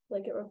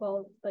 like it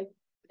revolves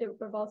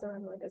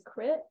around like a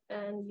crit,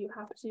 and you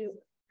have to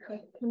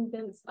like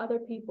convince other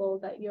people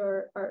that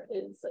your art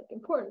is like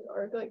important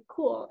or like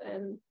cool,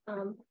 and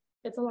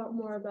it's a lot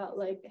more about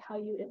like how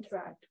you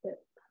interact with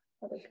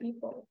other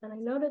people. And I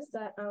noticed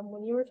that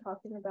when you were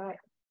talking about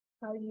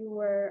how you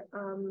were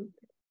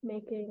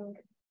making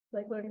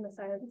like learning the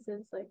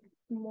sciences like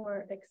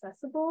more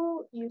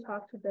accessible, you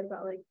talked a bit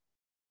about like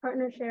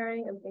partner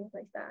sharing and things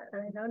like that.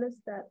 And I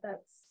noticed that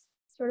that's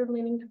sort of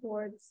leaning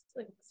towards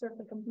like sort of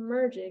like a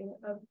merging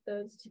of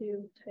those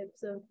two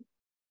types of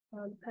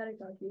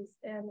pedagogies.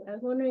 And I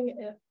was wondering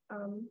if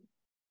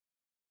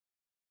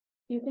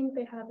you think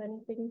they have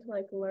anything to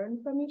like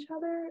learn from each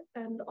other,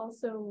 and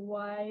also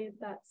why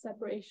that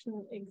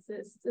separation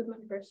exists in the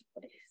first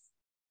place.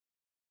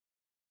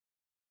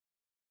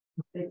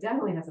 It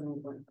definitely has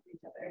something to learn from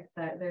each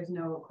other. There's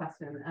no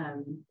question.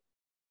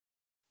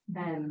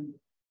 And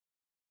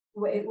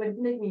what it would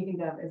make me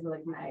think of is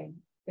like my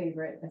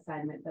favorite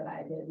assignment that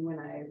I did when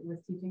I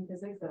was teaching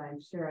physics, that I'm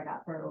sure I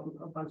got for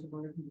a bunch of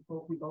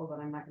wonderful people that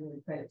I'm not going to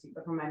give credit to,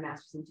 but for my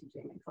master's in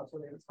teaching and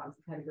culturally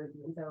responsive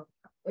pedagogy. And so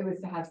it was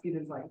to have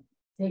students like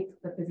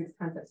take the physics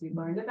concepts we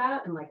learned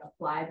about and like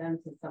apply them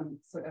to some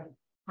sort of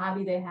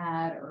hobby they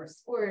had or a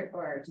sport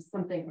or just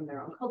something from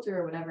their own culture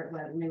or whatever it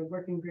was. And they would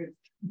work in groups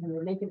and they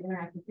would make an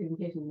interactive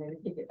presentation, and they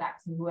would take it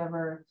back to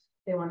whoever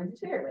they wanted to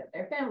share it with,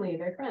 their family,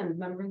 their friends,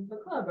 members of the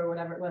club or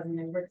whatever it was, and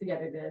they work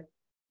together to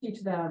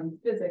teach them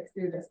physics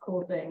through this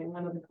cool thing. And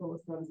one of the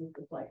coolest ones is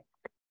this like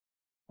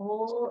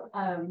whole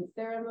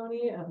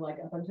ceremony of like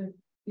a bunch of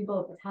people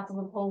at the top of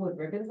a pole with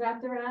ribbons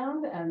wrapped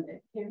around, and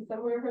it came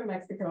somewhere from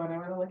Mexico, and I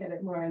want to look at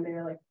it more, and they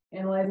were like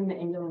analyzing the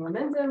angular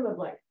momentum of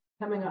like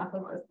coming off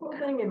of this pole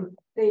thing, and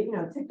they,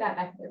 took that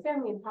back to their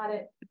family and taught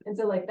it. And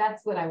so like,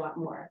 that's what I want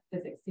more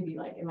physics to be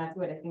like, and that's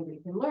what I think we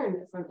can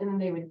learn from, and then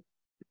they would,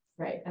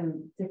 right,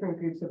 and different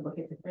groups would look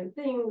at different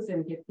things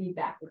and give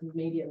feedback, which is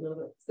maybe a little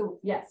bit, so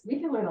yes, we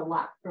can learn a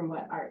lot from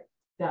what art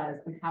does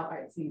and how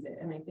art sees it.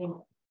 And I think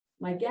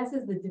my guess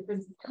is the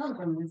differences come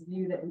from this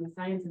view that in the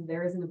sciences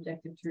there is an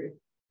objective truth,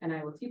 and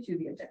I will teach you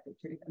the objective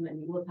truth, and then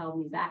you will tell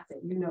me back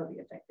that you know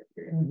the objective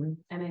truth.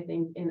 And I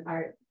think in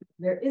art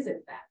there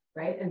isn't that,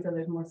 right? And so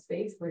there's more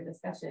space for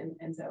discussion.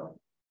 And so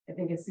I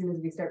think as soon as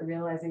we start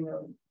realizing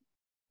that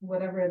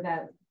whatever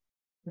that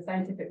the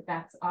scientific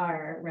facts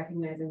are,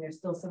 recognizing there's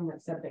still so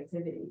much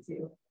subjectivity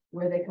to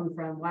where they come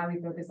from, why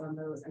we focus on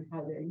those, and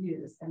how they're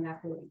used, and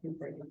that's what we can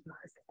bring into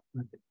ours.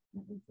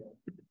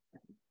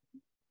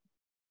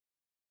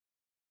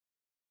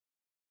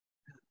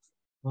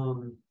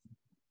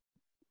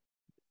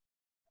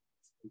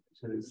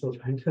 Still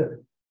trying to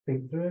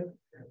think through it,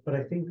 but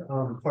I think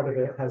part of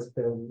it has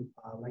been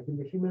like in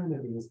the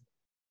humanities,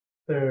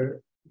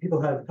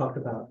 people have talked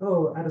about,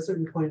 oh, at a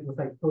certain point with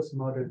like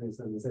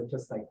postmodernism, is it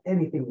just like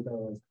anything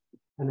goes?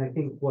 And I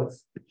think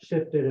what's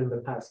shifted in the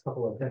past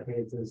couple of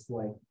decades is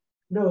like,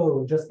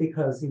 no, just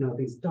because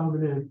these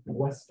dominant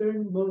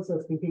Western modes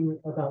of thinking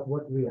about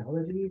what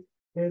reality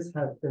is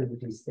have been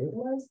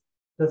destabilized,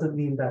 doesn't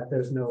mean that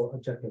there's no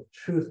objective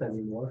truth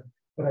anymore.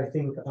 But I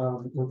think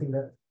one thing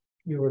that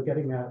you were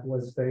getting at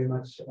was very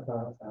much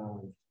about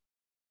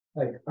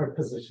like our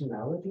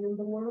positionality in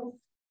the world,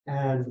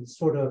 and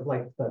sort of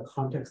like the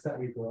context that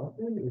we grew up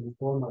in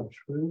inform our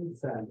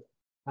truths and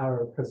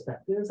our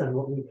perspectives and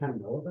what we can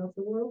know about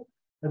the world.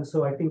 And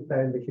so I think that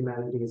in the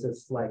humanities,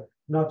 it's like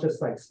not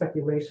just like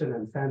speculation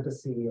and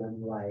fantasy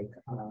and like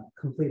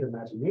complete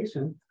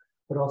imagination,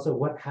 but also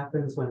what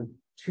happens when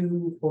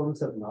two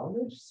forms of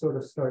knowledge sort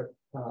of start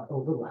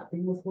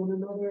overlapping with one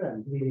another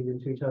and leading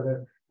into each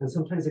other. And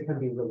sometimes it can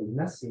be really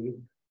messy,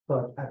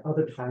 but at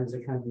other times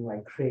it can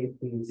like create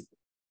these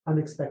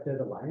unexpected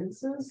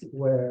alliances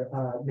where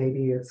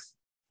maybe it's,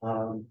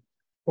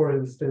 for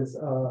instance,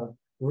 a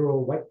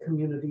rural white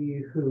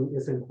community who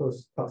is in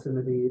close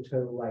proximity to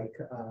like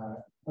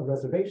a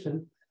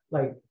reservation,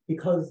 like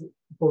because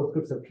both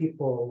groups of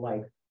people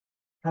like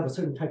have a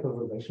certain type of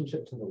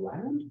relationship to the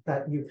land,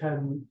 that you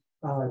can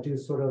do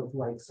sort of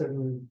like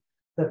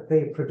that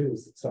they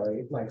produce,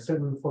 like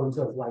certain forms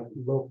of like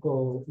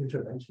local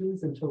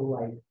interventions into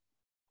like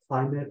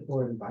climate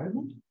or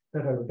environment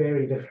that are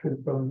very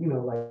different from,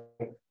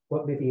 like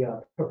what maybe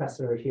a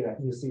professor here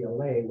at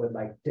UCLA would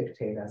like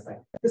dictate as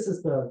like, this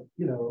is the,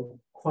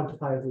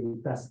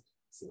 quantifiably best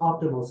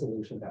optimal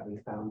solution that we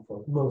found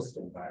for most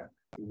environments,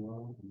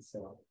 and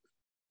so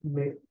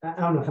I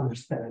don't know how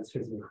much that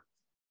answers you.